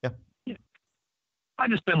 I've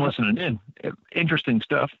just been listening in. Interesting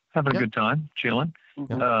stuff. Having a good time, chilling.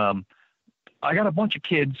 I got a bunch of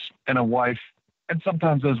kids and a wife, and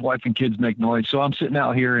sometimes those wife and kids make noise. So I'm sitting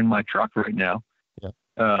out here in my truck right now,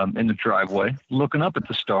 in the driveway, looking up at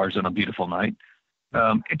the stars on a beautiful night.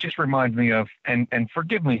 It just reminds me of, and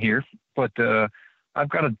forgive me here, but I've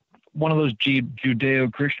got one of those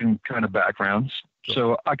Judeo-Christian kind of backgrounds.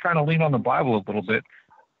 So I kind of lean on the Bible a little bit.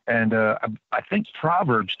 And I think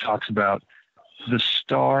Proverbs talks about the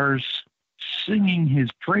stars singing his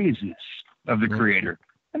praises of the Creator.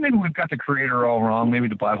 And maybe we've got the Creator all wrong. Maybe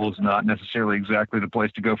the Bible is not necessarily exactly the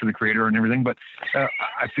place to go for the Creator and everything. But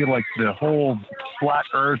I feel like the whole flat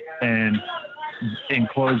earth and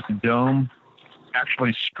enclosed dome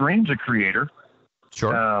actually screams a Creator.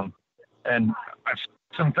 Sure. And I've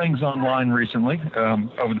seen some things online recently,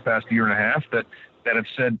 over the past year and a half, that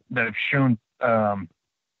have shown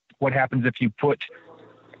what happens if you put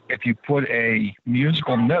a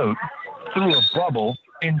musical note through a bubble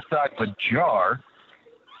inside of a jar,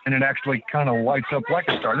 and it actually kind of lights up like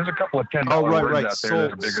a star. There's a couple of $10 words out there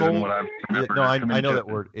that are bigger than what I've remembered. No, I know that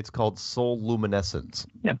word. It's called soul luminescence.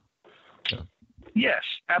 Yeah. Yes,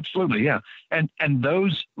 absolutely. Yeah. And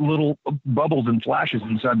those little bubbles and flashes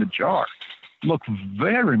inside the jar look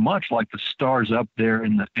very much like the stars up there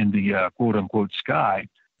in the quote unquote sky.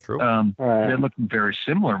 True. They look very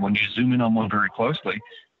similar when you zoom in on one very closely.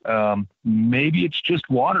 Maybe it's just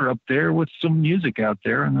water up there with some music out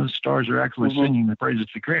there, and those stars are actually singing the praises of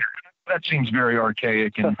the Creator. That seems very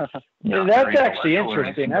archaic and that's actually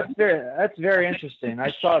interesting. That's very interesting.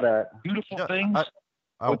 I saw that. Beautiful things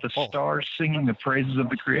with the stars singing the praises of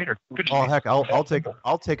the Creator. Oh heck, I'll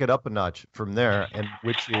take it up a notch from there, and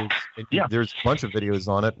there's a bunch of videos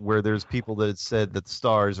on it where there's people that said that the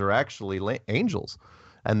stars are actually angels.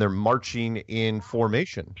 And they're marching in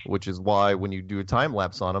formation, which is why when you do a time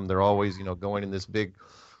lapse on them, they're always, going in this big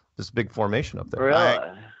formation up there. Really?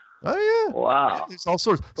 Oh yeah. Wow. There's all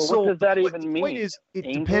sorts. But so what does that even mean? Point is, it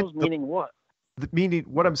Angels depends. Meaning what? Meaning,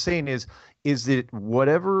 what I'm saying is that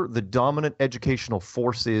whatever the dominant educational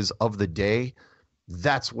force is of the day,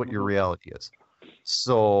 that's what your reality is.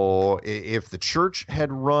 So if the church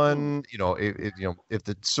had run, if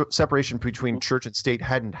the separation between church and state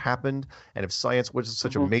hadn't happened, and if science wasn't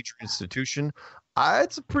such a major institution,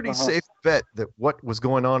 it's a pretty safe bet that what was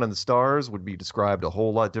going on in the stars would be described a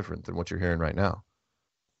whole lot different than what you're hearing right now.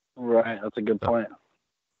 Right, that's a good point.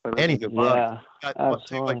 Anywho,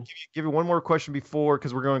 absolutely. give you one more question before,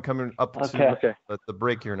 because we're coming up to the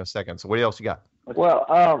break here in a second. So what else you got?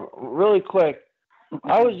 Well, really quick,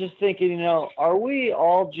 I was just thinking, are we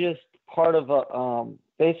all just part of a,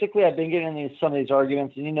 basically I've been getting in some of these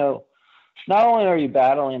arguments, and, not only are you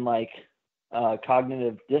battling like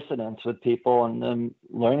cognitive dissonance with people and them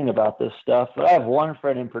learning about this stuff, but I have one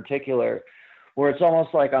friend in particular where it's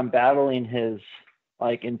almost like I'm battling his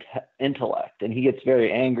like intellect, and he gets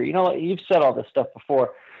very angry. You've said all this stuff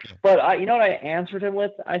before, but you know what I answered him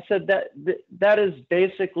with? I said that is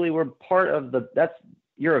basically, we're part of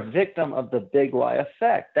you're a victim of the big lie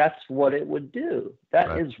effect. That's what it would do.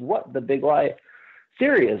 That is what the big lie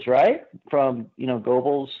theory is, right? From,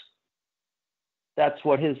 Goebbels. That's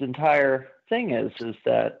what his entire thing is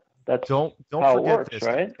that's don't how forget it works, this.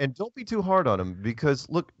 right? And don't be too hard on him, because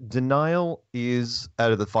look, denial is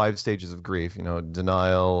out of the 5 stages of grief,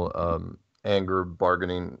 denial, anger,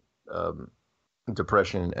 bargaining,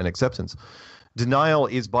 depression, and acceptance. Denial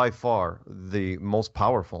is by far the most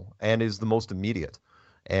powerful and is the most immediate.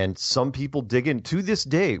 And some people dig in. To this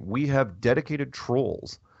day, we have dedicated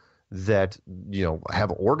trolls that,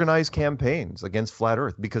 have organized campaigns against Flat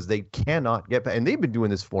Earth because they cannot get past, and they've been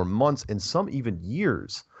doing this for months and some even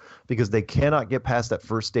years, because they cannot get past that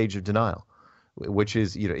first stage of denial, which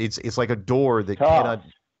is, it's like a door that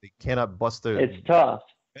cannot bust the. It's tough.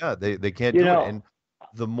 Yeah, they can't do it. And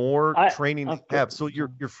the more training they have, so your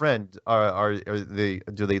friend,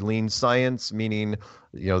 do they lean science, meaning,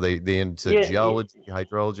 they into geology,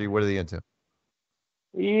 hydrology? What are they into?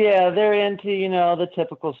 Yeah, they're into, the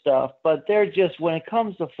typical stuff, but they're just, when it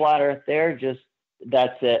comes to flat Earth,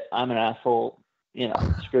 that's it. I'm an asshole,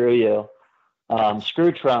 screw you.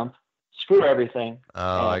 Screw Trump, screw everything.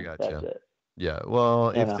 Oh, I got you. That's it. Yeah, well,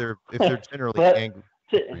 if they're generally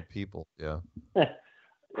angry people, yeah.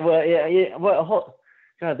 Well, yeah. Well,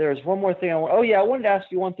 God, there's one more thing I wanted to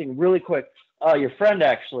ask you one thing really quick. Your friend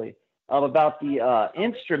actually, about the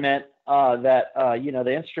instrument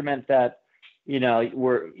the instrument that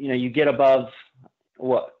you get above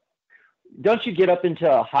what? Don't you get up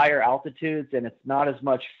into higher altitudes and it's not as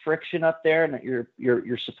much friction up there, and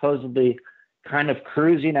you're supposedly kind of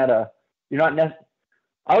cruising at a,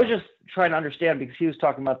 I was just trying to understand, because he was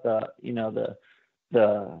talking about the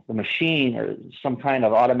machine or some kind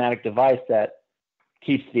of automatic device that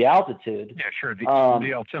keeps the altitude. Yeah, sure. The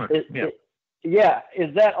altimeter.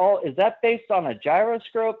 Is that based on a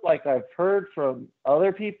gyroscope, like I've heard from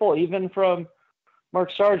other people, even from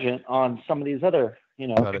Mark Sargent on some of these other,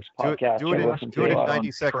 podcasts? Do it in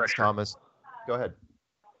 90 seconds, pressure. Thomas. Go ahead.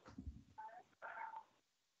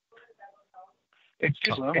 It's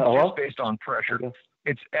just based on pressure. Okay.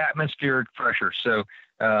 It's atmospheric pressure. So,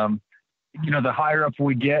 the higher up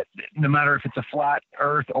we get, no matter if it's a flat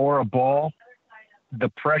Earth or a ball, the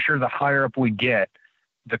pressure, the higher up we get,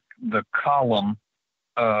 the column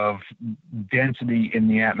of density in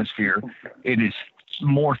the atmosphere, it is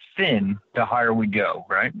more thin the higher we go,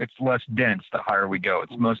 right? It's less dense the higher we go.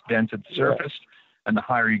 It's most dense at the surface, and the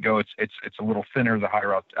higher you go, it's a little thinner the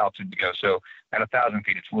higher altitude you go. So at 1,000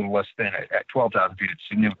 feet, it's a little less thin. At 12,000 feet, it's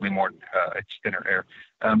significantly more. It's thinner air,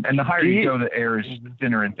 and the higher you go, the air is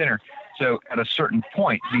thinner and thinner. So at a certain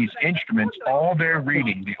point, these instruments, all they're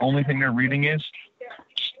reading, the only thing they're reading is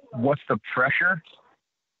what's the pressure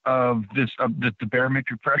of the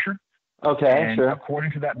barometric pressure. Okay, and sure.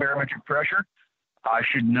 According to that barometric pressure, I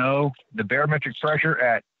should know the barometric pressure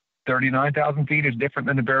at 39,000 feet is different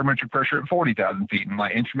than the barometric pressure at 40,000 feet. And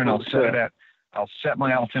my instrument, I'll set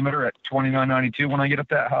my altimeter at 2992 when I get up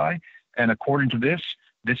that high. And according to this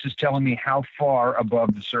is telling me how far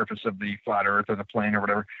above the surface of the flat Earth or the plane or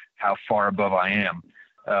whatever, how far above I am,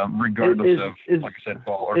 regardless of, like I said,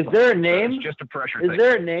 ball or is there a name? It's just a pressure thing. Is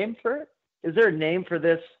there a name for it? Is there a name for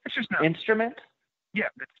this instrument? Yeah.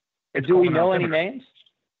 Do we know any names?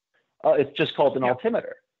 It's just called an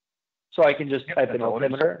altimeter. So I can just type in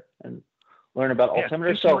altimeter and learn about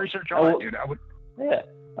altimeters. So research on it, dude. I would. Yeah.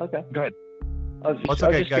 Okay. Go ahead. It's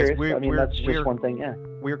okay, guys. That's just one thing. Yeah.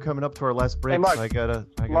 We're coming up to our last break. Hey, Mark. So I gotta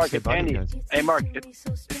say bye to you guys. Hey, Mark. It's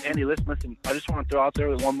Andy. Listen. I just want to throw out there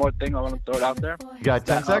one more thing. I want to throw it out there. You got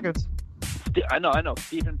 10 seconds. I know.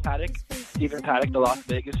 Stephen Paddock, the Las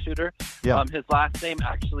Vegas shooter. Yeah. His last name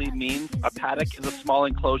actually means a paddock is a small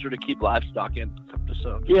enclosure to keep livestock in.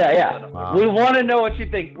 So, yeah. Wow. We want to know what you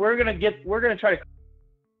think. We're gonna try to.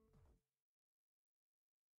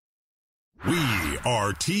 We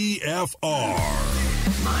are TFR.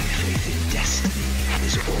 My faith in destiny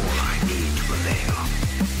is all I need to prevail.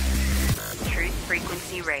 Truth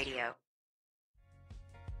Frequency Radio.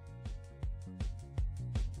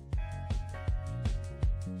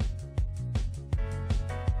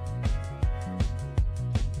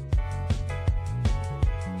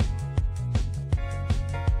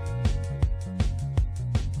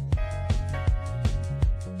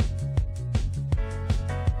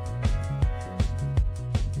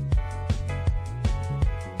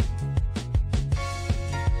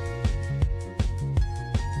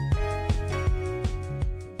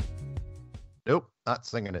 Nope, not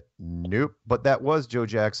singing it. Nope. But that was Joe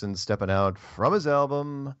Jackson stepping out from his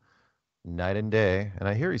album Night and Day, and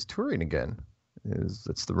I hear he's touring again.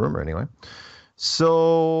 That's the rumor anyway.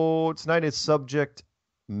 So tonight is subject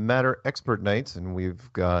matter expert night, and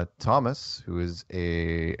we've got Thomas, who is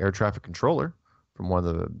a air traffic controller from one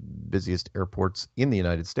of the busiest airports in the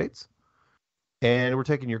United States. And we're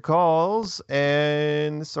taking your calls,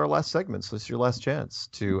 and this is our last segment, so this is your last chance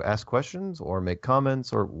to ask questions or make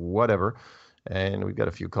comments or whatever. And we've got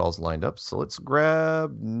a few calls lined up, so let's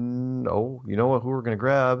grab... No, you know what? Who we're going to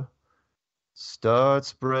grab? Start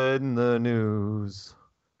spreading the news.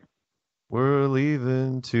 We're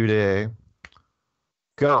leaving today.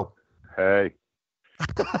 Go. Hey.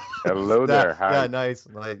 Hello there. Hi. Yeah, nice.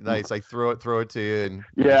 I throw it to you. And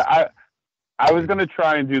yeah, I was gonna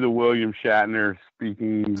try and do the William Shatner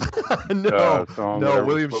speaking song. No,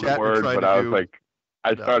 William Shatner but I was like,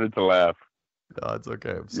 I started to laugh. No, it's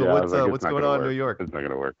okay. So what's going on in New York? It's not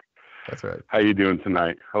gonna work. That's right. How you doing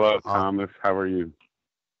tonight? Hello, Thomas. How are you?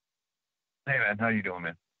 Hey man, how you doing,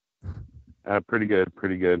 man? Pretty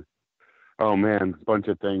good. Oh man, bunch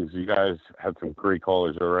of things. You guys had some great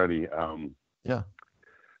callers already. Yeah.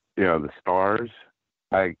 You know, the stars.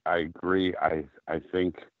 I agree. I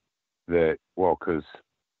think that, well, because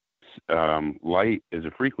light is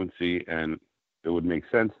a frequency, and it would make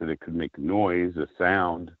sense that it could make noise, a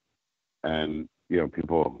sound, and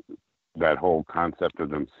people, that whole concept of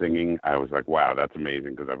them singing, I was like, wow, that's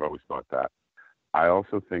amazing, because I've always thought that. I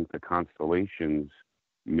also think the constellations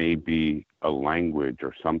may be a language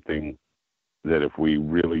or something that if we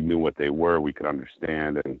really knew what they were, we could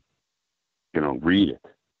understand and read it.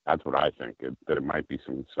 That's what I think. That it might be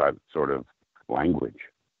some sort of language.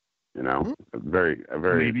 A very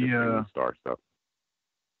maybe star stuff.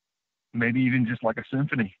 Maybe even just like a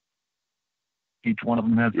symphony. Each one of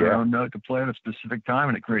them has their own note to play at a specific time,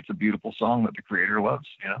 and it creates a beautiful song that the creator loves.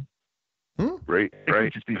 Right, It right.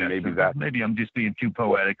 could just be that Maybe simple. that. Maybe I'm just being too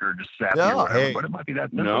poetic or just sappy No, or whatever, hey. but it might be that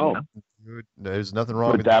simple. No. You know? There's nothing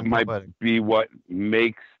wrong But with that being might poetic. be what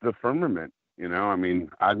makes the firmament. You know, I mean,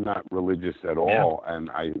 I'm not religious at all,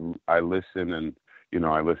 and I listen, and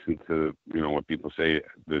I listen to what people say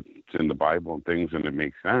that's in the Bible and things, and it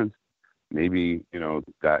makes sense. Maybe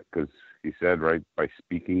that because he said right by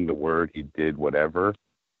speaking the word, he did whatever.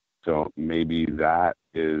 So maybe that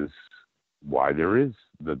is why there is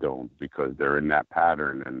the dome, because they're in that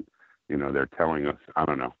pattern, and they're telling us. I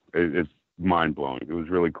don't know. It's mind blowing. It was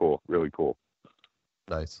really cool. Really cool.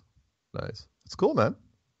 Nice. It's cool, man.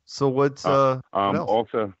 So what else?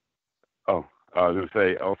 Also, I was gonna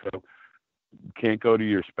say also, can't go to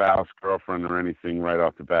your spouse, girlfriend, or anything right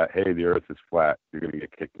off the bat. Hey, the Earth is flat. You're gonna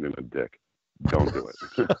get kicked in the dick. Don't do it.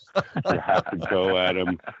 You have to go at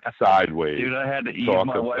them sideways. Dude, I had to ease Talk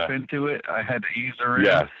my about- wife into it. I had to ease her in.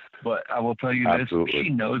 Yes. But I will tell you Absolutely. this: she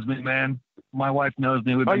knows me, man. My wife knows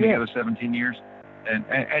me. We've been together 17 years,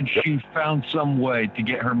 and she found some way to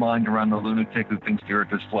get her mind around the lunatic who thinks the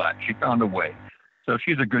Earth is flat. She found a way. So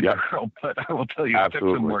she's a good girl. But I will tell you, it took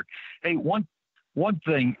some work. Hey, one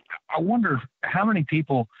thing. I wonder how many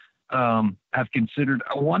people have considered.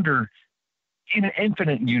 I wonder in an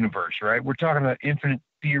infinite universe, right? We're talking about infinite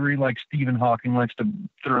theory, like Stephen Hawking likes to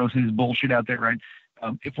throw his bullshit out there, right?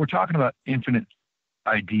 If we're talking about infinite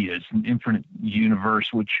ideas, an infinite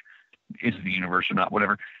universe, which is the universe or not,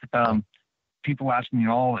 whatever. People ask me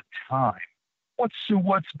all the time,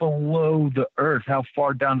 what's below the Earth? How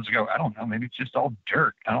far down does it go? I don't know. Maybe it's just all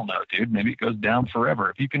dirt. I don't know, dude. Maybe it goes down forever.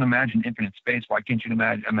 If you can imagine infinite space, why can't you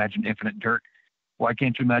imagine infinite dirt? Why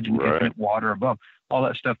can't you imagine infinite water above? All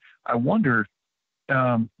that stuff. I wonder,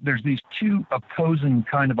 there's these two opposing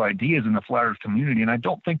kind of ideas in the flat Earth community, and I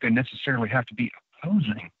don't think they necessarily have to be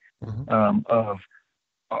opposing.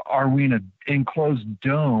 Are we in an enclosed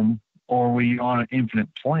dome or are we on an infinite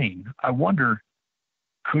plane? I wonder,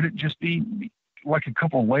 could it just be like a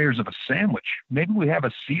couple layers of a sandwich? Maybe we have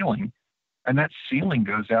a ceiling, and that ceiling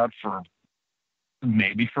goes out for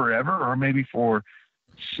maybe forever, or maybe for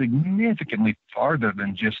significantly farther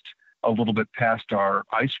than just a little bit past our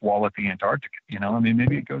ice wall at the Antarctic.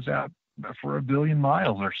 Maybe it goes out for 1 billion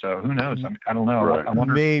miles or so. Who knows? I don't know. Right. I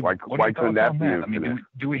wonder. Why couldn't that be infinite? I mean,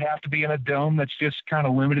 do we have to be in a dome that's just kind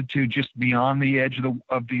of limited to just beyond the edge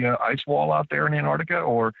of the ice wall out there in Antarctica,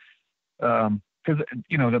 or because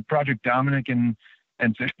the Project Dominic and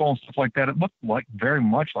Fishbowl and stuff like that, it looked like very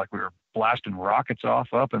much like we were blasting rockets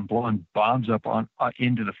up and blowing bombs up on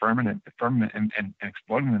into the firmament and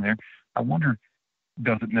exploding in there. I wonder,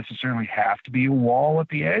 does it necessarily have to be a wall at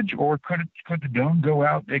the edge, or could the dome go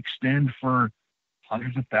out, extend for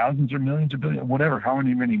hundreds of thousands or millions of billions, whatever, how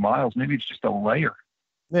many miles? Maybe it's just a layer,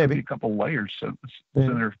 maybe a couple layers. So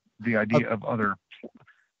there's the idea of other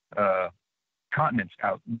continents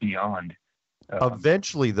out beyond.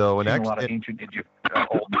 Eventually, though, a lot of ancient Egypt,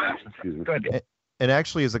 old maps. And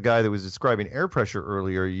actually, as a guy that was describing air pressure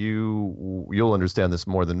earlier, you'll understand this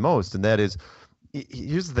more than most, and that is,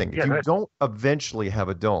 here's the thing: if you don't eventually have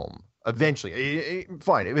a dome,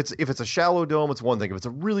 fine. If it's a shallow dome, it's one thing. If it's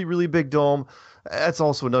a really, really big dome, that's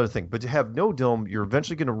also another thing. But to have no dome, you're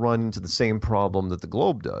eventually going to run into the same problem that the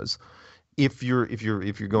globe does. If you're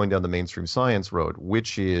going down the mainstream science road,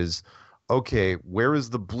 which is, okay, where is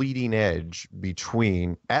the bleeding edge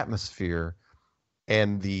between atmosphere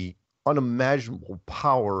and the unimaginable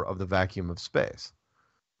power of the vacuum of space?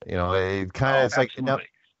 It kind of it's like now.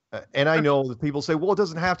 And I know that people say, well, it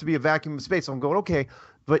doesn't have to be a vacuum of space. I'm going, okay,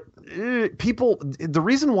 but the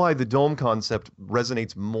reason why the dome concept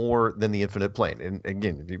resonates more than the infinite plane, and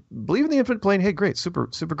again, if you believe in the infinite plane, hey, great, super,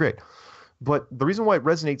 super great. But the reason why it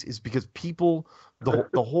resonates is because people, the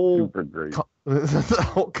whole the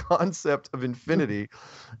whole concept of infinity,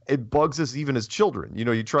 it bugs us even as children.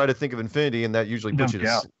 You try to think of infinity, and that usually puts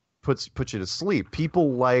you to sleep.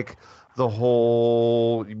 People like the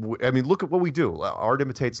whole, look at what we do. Art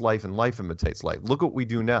imitates life and life imitates life. Look what we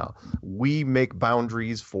do now. We make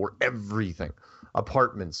boundaries for everything.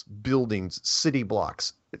 Apartments, buildings, city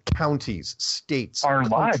blocks, counties, states. Our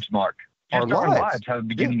lives, Mark. Our lives have a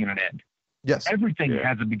beginning and an end. Yes. Everything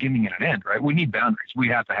has a beginning and an end, right? We need boundaries. We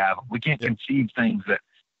have to have them. We can't conceive things that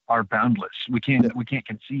are boundless. We can't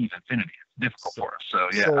conceive infinity. It's difficult for us. So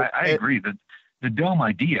I agree that the dome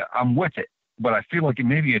idea, I'm with it. But I feel like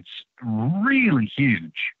maybe it's really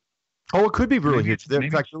huge. Oh, it could be really huge.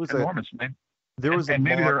 In fact, it was enormous. Maybe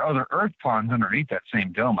there are other Earth ponds underneath that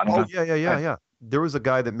same dome. I don't know. Yeah. There was a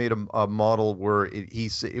guy that made a model where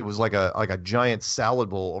it was like a giant salad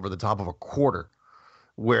bowl over the top of a quarter.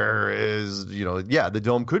 Whereas, the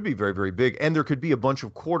dome could be very, very big, and there could be a bunch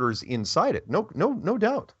of quarters inside it. No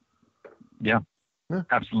doubt. Yeah, Yeah.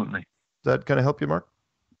 absolutely. Does that kind of help you, Mark?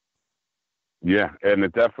 Yeah, and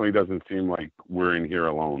it definitely doesn't seem like we're in here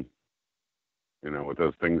alone. You know, with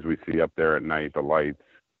those things we see up there at night, the lights.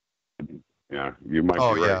 Yeah, you might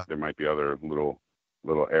be right. Yeah. There might be other little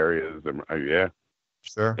areas. Yeah.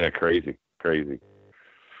 Sure. Yeah, crazy.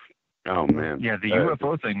 Oh man. Yeah, the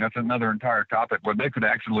UFO thing, that's another entire topic where they could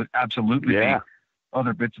actually absolutely be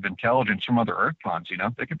other bits of intelligence from other Earth ponds, you know?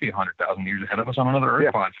 They could be 100,000 years ahead of us on another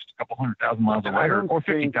Earth pond, just a couple 100,000 miles away, or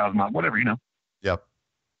 50,000 miles, whatever, you know? Yep.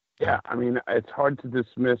 Yeah, I mean, it's hard to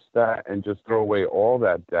dismiss that and just throw away all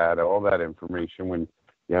that data, all that information when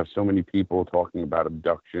you have so many people talking about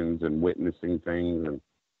abductions and witnessing things. And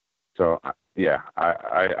so,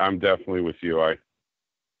 I'm definitely with you.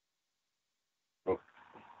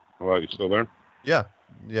 Hello, you still there? Yeah.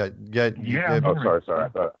 Oh, sorry.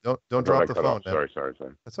 Don't drop the phone. Sorry.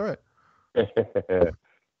 That's all right.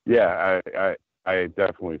 Yeah, I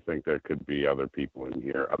definitely think there could be other people in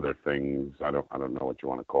here, other things. I don't know what you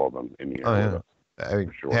want to call them in here. Oh, yeah. I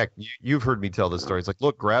mean, sure. Heck, you've heard me tell this story. It's like,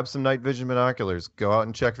 look, grab some night vision binoculars. Go out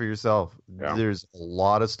and check for yourself. Yeah. There's a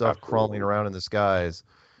lot of stuff crawling around in the skies,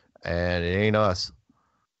 and it ain't us.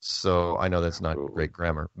 So I know that's not great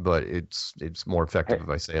grammar, but it's more effective if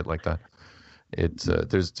I say it like that. It's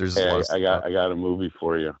there's a lot of stuff. I got a movie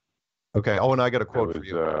for you. Okay. Oh, and I got a quote for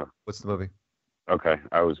you. What's the movie? Okay,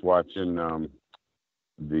 I was watching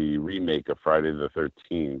the remake of Friday the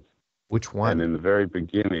 13th. Which one? And in the very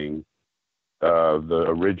beginning, the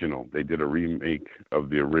original. They did a remake of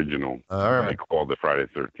the original. All right. They called it Friday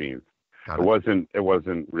the 13th. It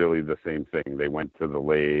wasn't really the same thing. They went to the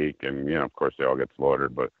lake, and of course they all get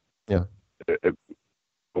slaughtered. But yeah. But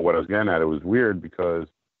what I was getting at, it was weird because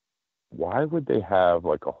why would they have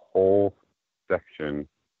like a whole section,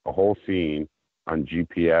 a whole scene on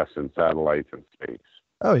GPS and satellites and space?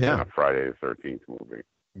 Oh yeah. In a Friday the 13th movie.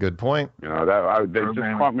 Good point. They just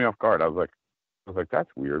caught me off guard. I was like, that's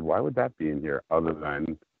weird. Why would that be in here other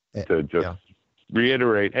than to just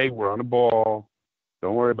reiterate, hey, we're on the ball.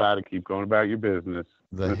 Don't worry about it. Keep going about your business.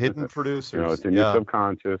 The hidden producers. It's in your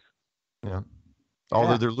subconscious. Yeah.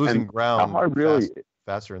 Although they're losing ground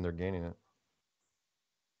faster and they're gaining it.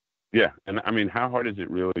 Yeah. And I mean, how hard is it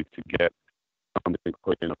really to get something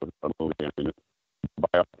quick enough with a movie? I mean, you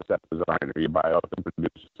buy off the set designer, you buy off the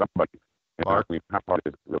producer, somebody. Mark, I mean, how hard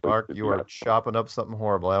is it really? Mark, you are chopping up something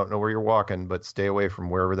horrible. I don't know where you're walking, but stay away from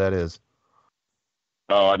wherever that is.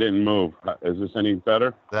 Oh, I didn't move. Is this any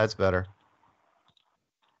better? That's better.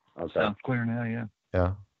 Okay. Sounds clear now, yeah.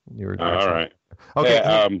 Yeah. You were all right. Okay.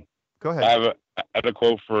 Yeah, go ahead. I had a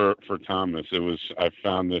quote for Thomas. I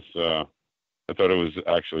found this. I thought it was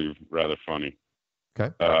actually rather funny.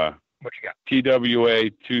 Okay. What you got? TWA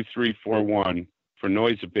 2341 for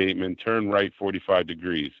noise abatement. Turn right 45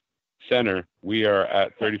 degrees. Center. We are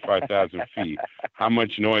at 35,000 feet. How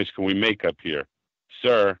much noise can we make up here,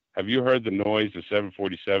 sir? Have you heard the noise the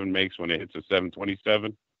 747 makes when it hits a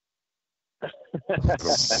 727? I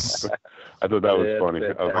thought that was funny.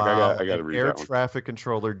 I was like, I got to read air that one. traffic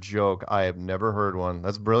controller joke. I have never heard one.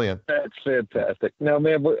 That's brilliant. That's fantastic. No,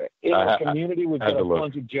 man, in our community, we've got a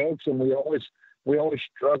bunch of jokes, and we always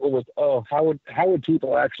struggle with, how would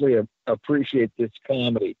people actually appreciate this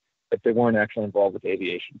comedy if they weren't actually involved with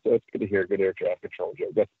aviation? So it's good to hear a good air traffic control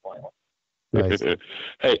joke. That's the final. Nice.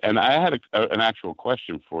 Hey, and I had an actual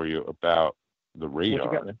question for you about the radar.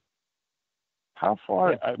 What you got, man? How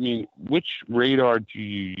far, I mean, which radar do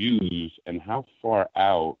you use and how far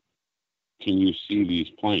out can you see these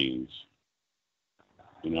planes?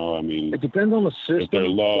 I mean. It depends on the system. If they're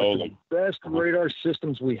low. The best radar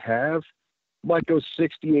systems we have might go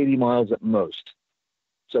 60, 80 miles at most.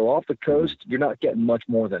 So off the coast, you're not getting much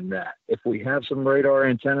more than that. If we have some radar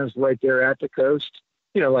antennas right there at the coast,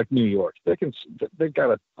 like New York, they've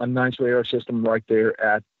got a nice radar system right there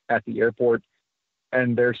at the airport,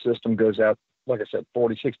 and their system goes out, like I said,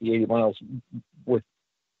 40, 60, 80 miles with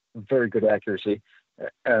very good accuracy.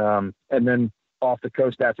 And then off the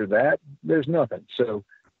coast after that, there's nothing. So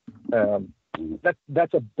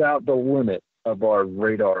that's about the limit of our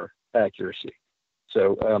radar accuracy.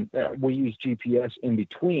 So we use GPS in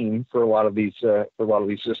between for a lot of these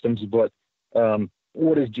systems. But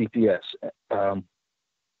what is GPS?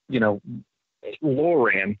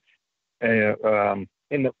 LORAN.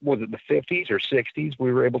 In the 50s or 60s,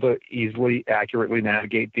 we were able to easily, accurately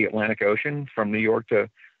navigate the Atlantic Ocean from New York to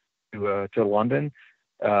London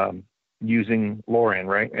using LORAN,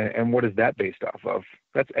 right? And what is that based off of?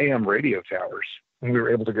 That's AM radio towers. And we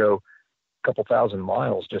were able to go a couple thousand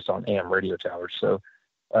miles just on AM radio towers. So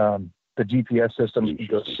the GPS system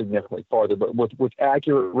goes significantly farther. But with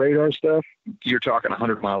accurate radar stuff, you're talking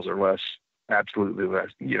 100 miles or less absolutely less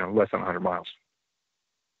than 100 miles.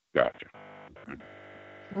 Gotcha.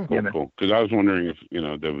 Yeah, Cool. Because I was wondering if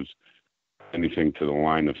there was anything to the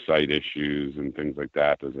line of sight issues and things like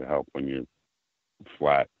that. Does it help when you're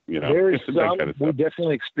flat? There's that some. kind of We stuff.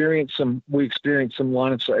 definitely experience some. We experience some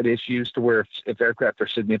line of sight issues to where if aircraft are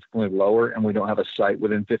significantly lower and we don't have a sight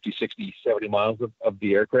within 50, 60, 70 miles of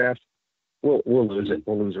the aircraft, we'll lose it.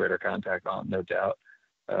 We'll lose radar contact on, no doubt.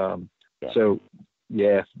 So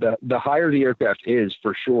yeah, the higher the aircraft is,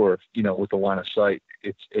 for sure, with the line of sight,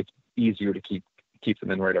 it's easier to keep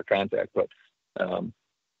them in radar contact. But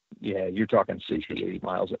yeah, you're talking 60, 80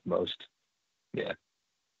 miles at most. Yeah.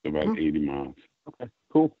 About 80 miles. Okay,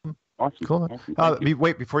 cool. Awesome. Cool. Awesome.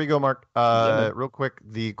 Wait, before you go, Mark, real quick,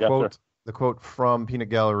 the quote, sir. the quote from Peanut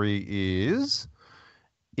Gallery is,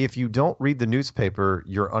 "If you don't read the newspaper,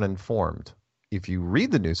 you're uninformed. If you read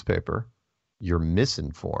the newspaper, you're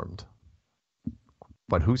misinformed."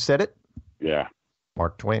 But who said it? Yeah.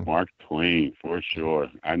 Mark Twain. Mark Twain, for sure.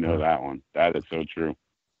 I know that one. That is so true.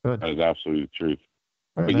 Good. That is absolutely the truth.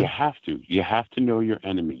 All right, But man. you have to know your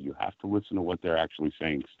enemy. You have to listen to what they're actually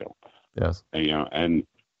saying still. Yes. And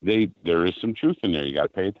there is some truth in there. You got to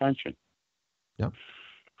pay attention. Yep.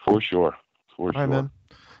 For sure. For All sure. right, man.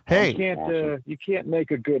 Hey. You can't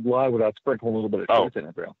make a good lie without sprinkling a little bit of truth in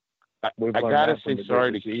it, bro. I We've learned gotta that from say the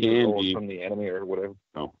sorry to JCC or Candy. from the enemy or whatever.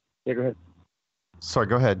 Oh. Yeah, go ahead. Sorry,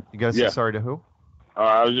 go ahead. You got to say sorry to who?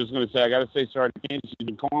 I was just going to say, I got to say sorry to Candy. She's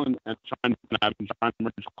been calling and I've been trying to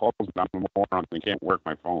make calls, but I'm a moron. I can't work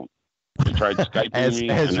my phone. They tried Skyping As me.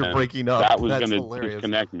 you're and breaking up. That was That's going to hilarious.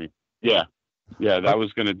 disconnect me. Yeah. Yeah, that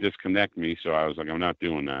was going to disconnect me, so I was like, I'm not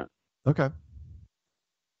doing that. Okay.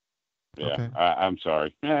 Yeah, Okay. I'm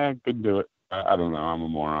sorry. Couldn't do it. I don't know. I'm a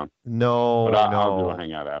moron. No, But no. I'll do a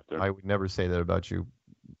hangout after. I would never say that about you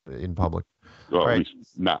in public. Well, All at right.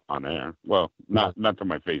 least not on air. Well, not to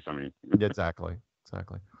my face, I mean. Exactly.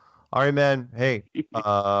 All right, man. Hey,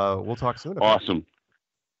 we'll talk soon. Okay? Awesome.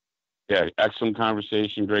 Yeah, excellent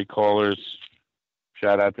conversation. Great callers.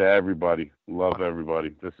 Shout out to everybody. Love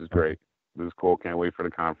everybody. This is great. This is cool. Can't wait for the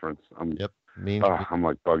conference. I'm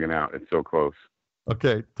like bugging out. It's so close.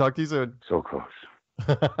 Okay. Talk to you soon. So close.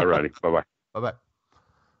 Alrighty. Bye-bye. Bye-bye.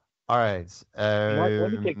 All right. Mike,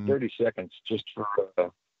 let me take 30 seconds just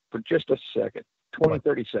for just a second. 20,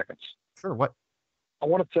 30 seconds. Sure. What? I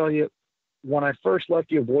want to tell you, when I first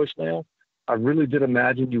left you a voicemail, I really did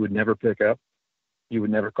imagine you would never pick up. You would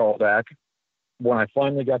never call back. When I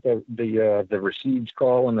finally got the received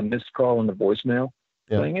call and the missed call and the voicemail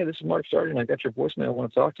saying, "Hey, this is Mark Sargent. I got your voicemail. I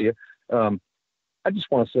want to talk to you." I just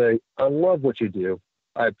want to say I love what you do.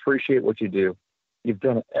 I appreciate what you do. You've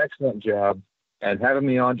done an excellent job, and having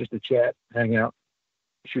me on just to chat, hang out,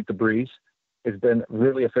 shoot the breeze has been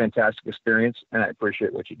really a fantastic experience, and I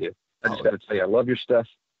appreciate what you do. I just got to tell you, I love your stuff,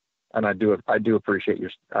 and I do appreciate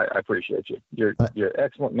I appreciate you. You're an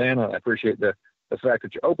excellent man, and I appreciate the fact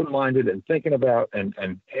that you're open-minded and thinking about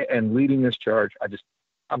and leading this charge.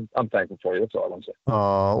 I'm thankful for you. That's all I want to say.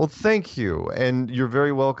 Well, thank you. And you're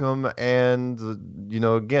very welcome. And,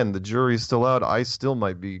 again, the jury's still out. I still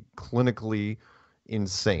might be clinically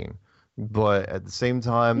insane. But at the same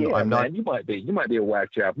time, Yeah, I'm not. man, you might be a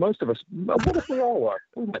whack job. Most of us, what if we all are?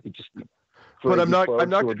 We might be just. But I'm not going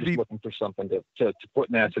to be be looking for something to put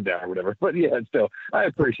an acid down or whatever. But yeah, still, I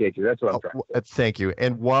appreciate you. That's what I'm trying to say. Thank you.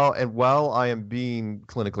 And while I am being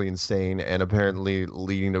clinically insane and apparently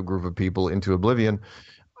leading a group of people into oblivion,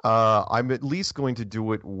 I'm at least going to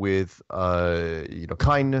do it with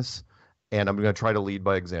kindness, and I'm going to try to lead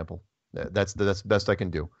by example. That's the best I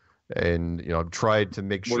can do. And I've tried to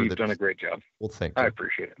make sure Well, you've that done a great job. Well, thank you. I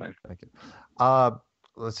appreciate it, man. Thank you.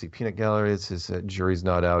 Let's see. Peanut Gallery. It says jury's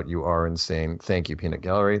not out. You are insane. Thank you, Peanut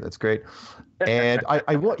Gallery. That's great. And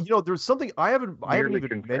I want there's something I haven't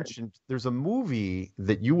even mentioned. There's a movie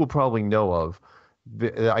that you will probably know of.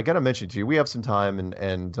 I got to mention it to you. We have some time,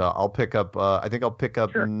 and I'll pick up. I think I'll pick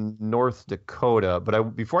up North Dakota.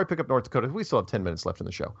 But before I pick up North Dakota, we still have 10 minutes left in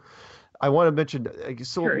the show. I want to mention,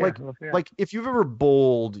 like if you've ever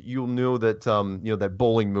bowled, you'll know that that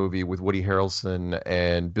bowling movie with Woody Harrelson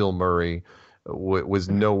and Bill Murray was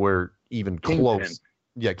nowhere even close.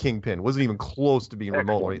 Yeah, Kingpin wasn't even close to being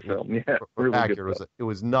remotely film. Yeah, really accurate. It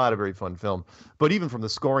was not a very fun film. But even from the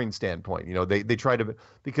scoring standpoint, they try to,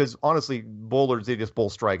 because honestly, bowlers, they just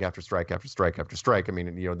bowl strike after strike after strike after strike. I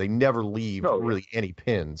mean, they never leave really any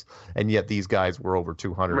pins, and yet these guys were over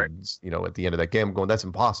 200. Right. At the end of that game, going, that's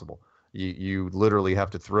impossible. You literally have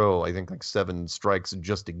to throw, I think, like 7 strikes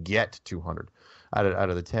just to get 200 out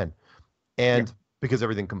of the 10, and because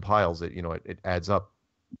everything compiles it, it adds up.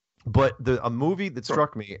 But a movie that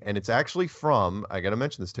struck me, and it's actually from, I got to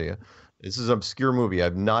mention this to you. This is an obscure movie.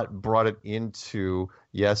 I've not brought it into,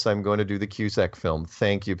 yes, I'm going to do the Cusack film.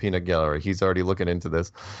 Thank you, Peanut Gallery. He's already looking into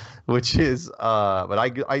this, which is, but I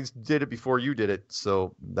did it before you did it,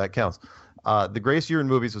 so that counts. The greatest year in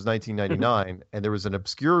movies was 1999, and there was an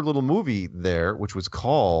obscure little movie there, which was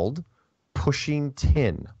called Pushing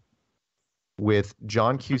Tin, with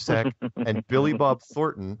John Cusack and Billy Bob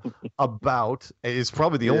Thornton is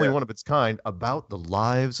probably the only one of its kind, about the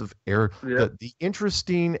lives of the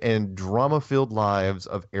interesting and drama-filled lives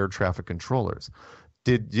of air traffic controllers.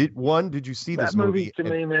 Did you see this movie? To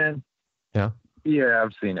me, man. Yeah. Yeah,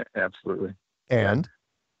 I've seen it. Absolutely. And?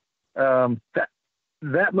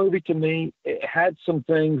 That movie to me, it had some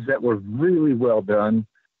things that were really well done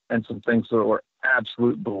and some things that were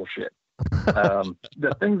absolute bullshit.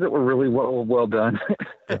 The things that were really well done,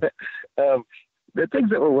 the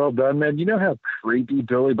things that were well done, man, you know how creepy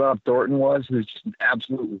Billy Bob Thornton was? Who's just an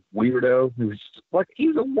absolute weirdo. Who's like,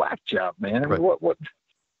 he's a whack job, man. I mean, what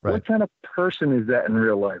kind of person is that in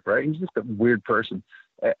real life, right? He's just a weird person.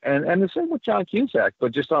 And the same with John Cusack,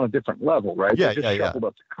 but just on a different level, right? They just shuffled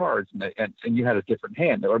up the cards, and you had a different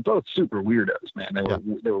hand. They were both super weirdos, man.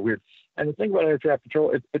 They were weird. And the thing about air traffic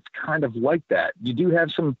control, it's kind of like that. You do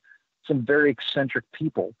have some very eccentric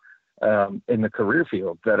people in the career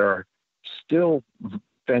field that are still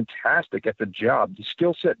fantastic at the job. The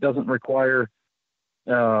skill set doesn't require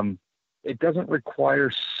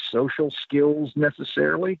social skiles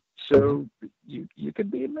necessarily. So you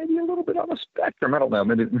could be maybe a little bit on the spectrum. I don't know.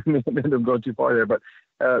 Maybe I'm going too far there, but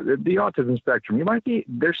the autism spectrum,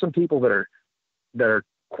 there's some people that are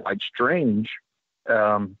quite strange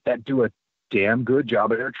that do a damn good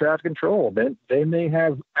job at air traffic control. They may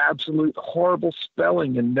have absolute horrible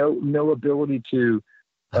spelling and no ability to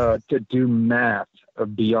do math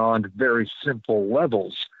beyond very simple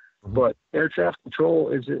levels. Mm-hmm. But air traffic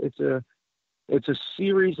control it's a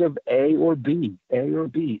series of A or B, A or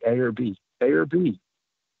B, A or B, A or B,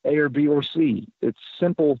 A or B or C. It's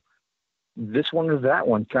simple, this one or that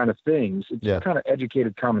one kind of things. It's kind of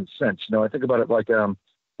educated common sense. I think about it like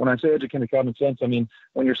when I say educated common sense, I mean,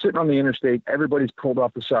 when you're sitting on the interstate, everybody's pulled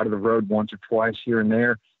off the side of the road once or twice here and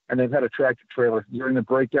there, and they've had a tractor trailer. You're in the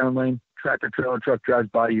breakdown lane, tractor trailer truck drives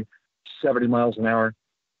by you 70 miles an hour.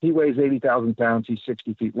 He weighs 80,000 pounds. He's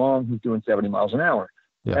 60 feet long. He's doing 70 miles an hour.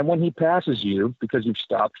 Yeah. And when he passes you, because you've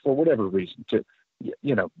stopped for whatever reason,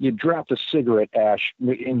 you dropped a cigarette ash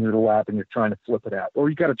in your lap and you're trying to flip it out, or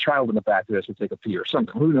you got a child in the back of this to take a pee or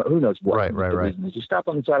something. Who knows what? Right. You stop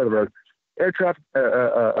on the side of the road. Air traffic,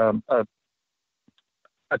 a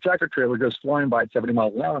tractor trailer goes flying by at 70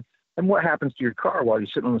 miles an hour, and what happens to your car while you're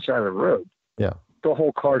sitting on the side of the road? Yeah, the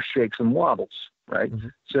whole car shakes and wobbles, right? Mm-hmm.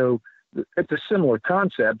 So it's a similar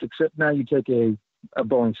concept, except now you take a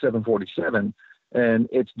Boeing 747 and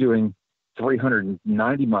it's doing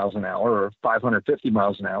 390 miles an hour or 550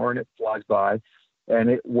 miles an hour, and it flies by, and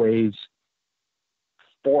it weighs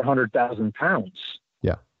 400,000 pounds.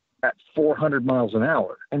 Yeah. At 400 miles an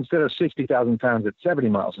hour instead of 60,000 pounds at 70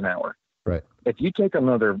 miles an hour. Right. If you take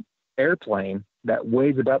another airplane that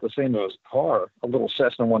weighs about the same as a car, a little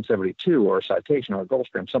Cessna 172 or a Citation or a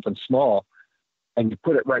Gulfstream, something small, and you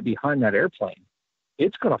put it right behind that airplane,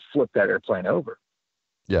 it's going to flip that airplane over.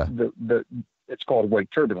 Yeah. It's called weight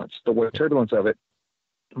turbulence. The weight turbulence of it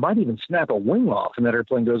might even snap a wing off, and that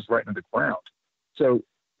airplane goes right into the ground. So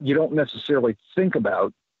you don't necessarily think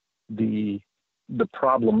about the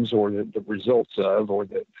problems or the results of, or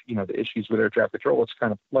the issues with air traffic control. It's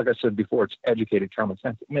kind of, like I said before, it's educated common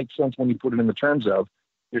sense. It makes sense when you put it in the terms of,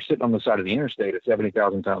 you're sitting on the side of the interstate, a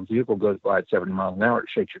 70,000 pound vehicle goes by at 70 miles an hour, it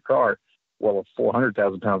shakes your car. Well, a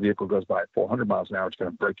 400,000 pound vehicle goes by at 400 miles an hour, it's going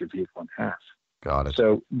to break your vehicle in half. Got it.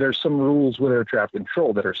 So there's some rules with air traffic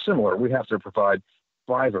control that are similar. We have to provide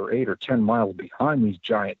 5 or 8 or 10 miles behind these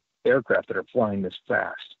giant aircraft that are flying this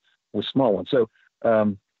fast with small ones. So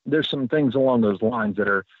there's some things along those lines that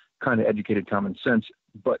are kind of educated common sense.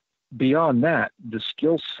 But beyond that, the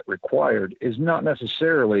skill set required is not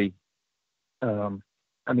necessarily, the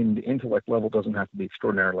intellect level doesn't have to be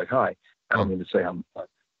extraordinarily high. I don't mean to say I'm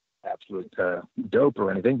absolute dope or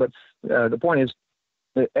anything, but the point is,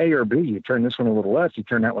 A or B, you turn this one a little left, you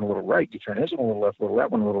turn that one a little right, you turn this one a little left,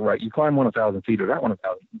 that one a little right, you climb 1,000 feet or that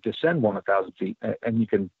 1,000, descend 1,000 feet, and you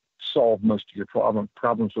can solve most of your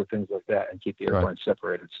problems with things like that and keep the airplane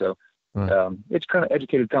separated. So it's kind of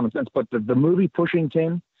educated common sense. But the movie Pushing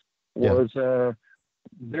Tin was,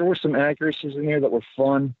 there were some accuracies in there that were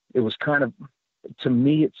fun. It was kind of, to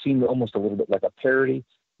me, it seemed almost a little bit like a parody,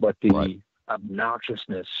 but the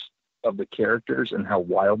obnoxiousness of the characters and how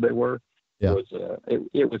wild they were was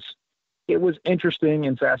it was interesting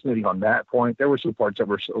and fascinating on that point. There were some parts that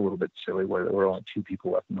were a little bit silly where there were only 2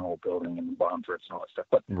 people left in the whole building and the bomb threats and all that stuff.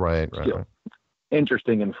 But still,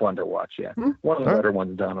 interesting and fun to watch. Yeah, one of the better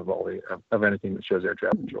ones done of all of anything that shows air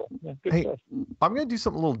traffic control. Yeah, good stuff. I'm going to do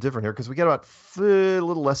something a little different here because we got about a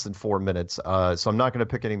little less than 4 minutes. So I'm not going to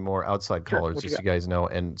pick any more outside callers, just so you guys know.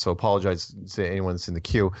 And so apologize to anyone that's in the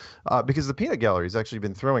queue because the Peanut Gallery has actually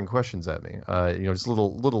been throwing questions at me. Just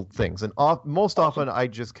little things. And most often I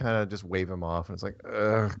just kind of just wave them off, and it's like,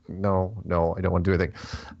 no, I don't want to do anything.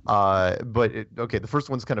 But the first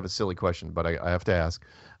one's kind of a silly question, but I have to ask.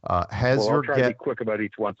 Has your I'll try to be quick about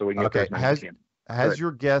each one so we can get Has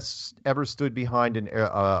your guest ever stood behind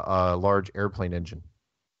a large airplane engine?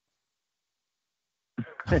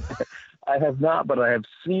 I have not, but I have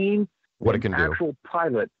seen an actual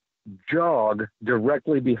pilot jog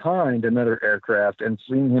directly behind another aircraft and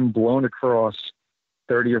seen him blown across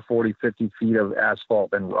 30 or 40, 50 feet of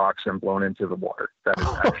asphalt and rocks and blown into the water. That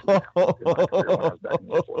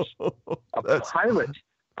is actually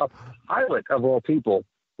a pilot of all people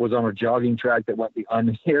was on a jogging track that went behind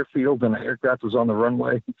the airfield, and the aircraft was on the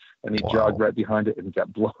runway, and he jogged right behind it and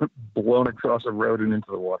got blown across a road and into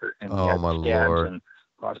the water. And he had scabs and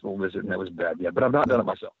hospital visit, and that was bad. Yeah, but I've not done it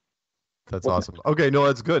myself. That's awesome. Okay, no,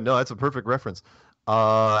 that's good. No, that's a perfect reference.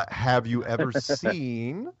 Have you ever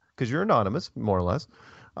seen, because you're anonymous, more or less,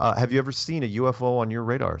 have you ever seen a UFO on your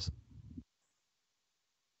radars?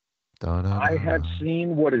 I have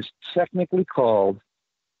seen what is technically called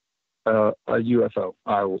a UFO.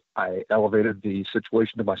 I elevated the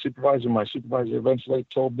situation to my supervisor. My supervisor eventually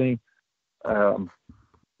told me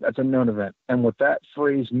that's a known event. And what that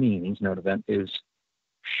phrase means, known event, is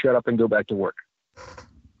shut up and go back to work.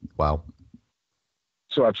 Wow.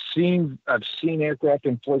 So I've seen aircraft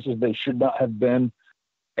in places they should not have been,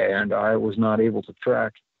 and I was not able to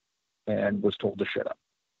track and was told to shut up.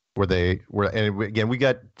 And again, we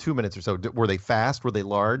got 2 minutes or so. Were they fast? Were they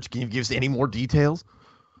large? Can you give us any more details?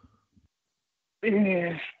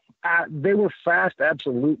 They were fast,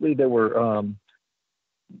 absolutely. They were,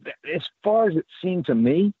 as far as it seemed to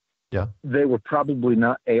me, they were probably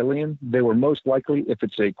not alien. They were most likely, if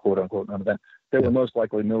it's a quote-unquote non-event, they were most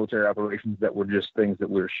likely military operations that were just things that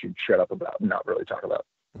we should shut up about and not really talk about.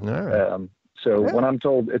 All right. When I'm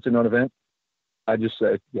told it's a non-event, I just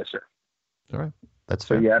say, yes, sir. All right. That's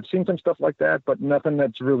fair. So, yeah, I've seen some stuff like that, but nothing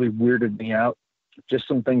that's really weirded me out. Just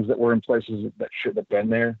some things that were in places that should have been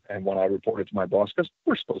there. And when I reported to my boss, because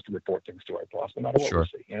we're supposed to report things to our boss no matter what we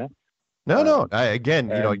see, you know? No.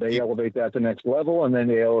 They elevate that to the next level, and then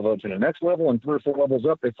they elevate to the next level, and 3 or 4 levels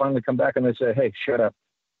up, they finally come back and they say, hey, shut up.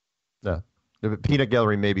 Yeah. The Peanut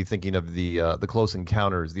Gallery may be thinking of the Close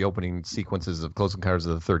Encounters, the opening sequences of Close Encounters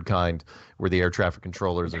of the Third Kind, where the air traffic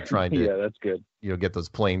controllers are trying to that's good. Get those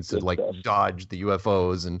planes to dodge the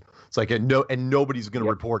UFOs, and it's like and nobody's going to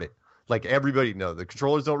report it. Like everybody, no, the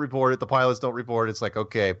controllers don't report it, the pilots don't report it. It's like,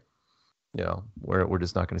 okay, we're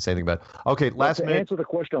just not going to say anything about it. Okay, last minute. To answer the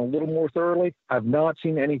question a little more thoroughly, I've not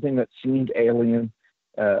seen anything that seemed alien.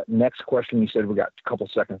 Next question, you said we got a couple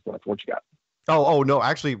seconds left. What you got? Oh no,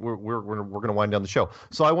 actually, we're going to wind down the show.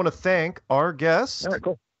 So I want to thank our guest,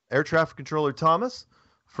 Air Traffic Controller Thomas,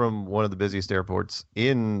 from one of the busiest airports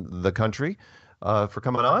in the country, for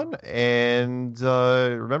coming on. And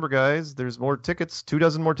remember, guys, there's more tickets.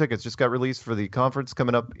 24 more tickets just got released for the conference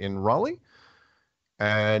coming up in Raleigh.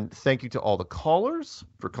 And thank you to all the callers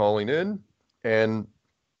for calling in. And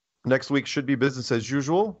next week should be business as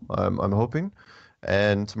usual, I'm hoping.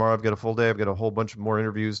 And tomorrow I've got a full day. I've got a whole bunch more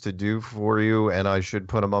interviews to do for you, and I should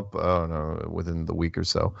put them up within the week or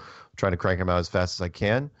so. I'm trying to crank them out as fast as I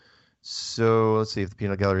can. So let's see if the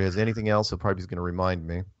Peanut Gallery has anything else. He'll probably going to remind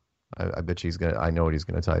me. I bet you he's going to. I know what he's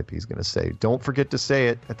going to type. He's going to say, don't forget to say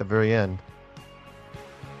it at the very end.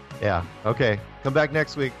 Yeah. Okay. Come back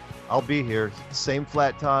next week. I'll be here. Same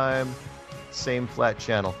flat time, same flat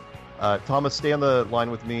channel. Thomas, stay on the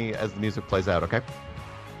line with me as the music plays out, okay?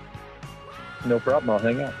 No problem. I'll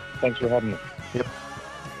hang out. Thanks for having me. Yep.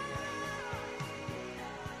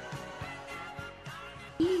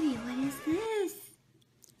 Evie, what is this?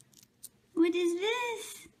 What is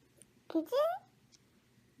this?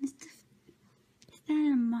 Is that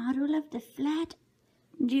a model of the flat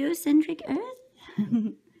geocentric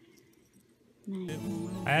Earth? Nice.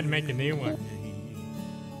 I had to make a new one.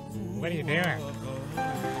 What are you doing?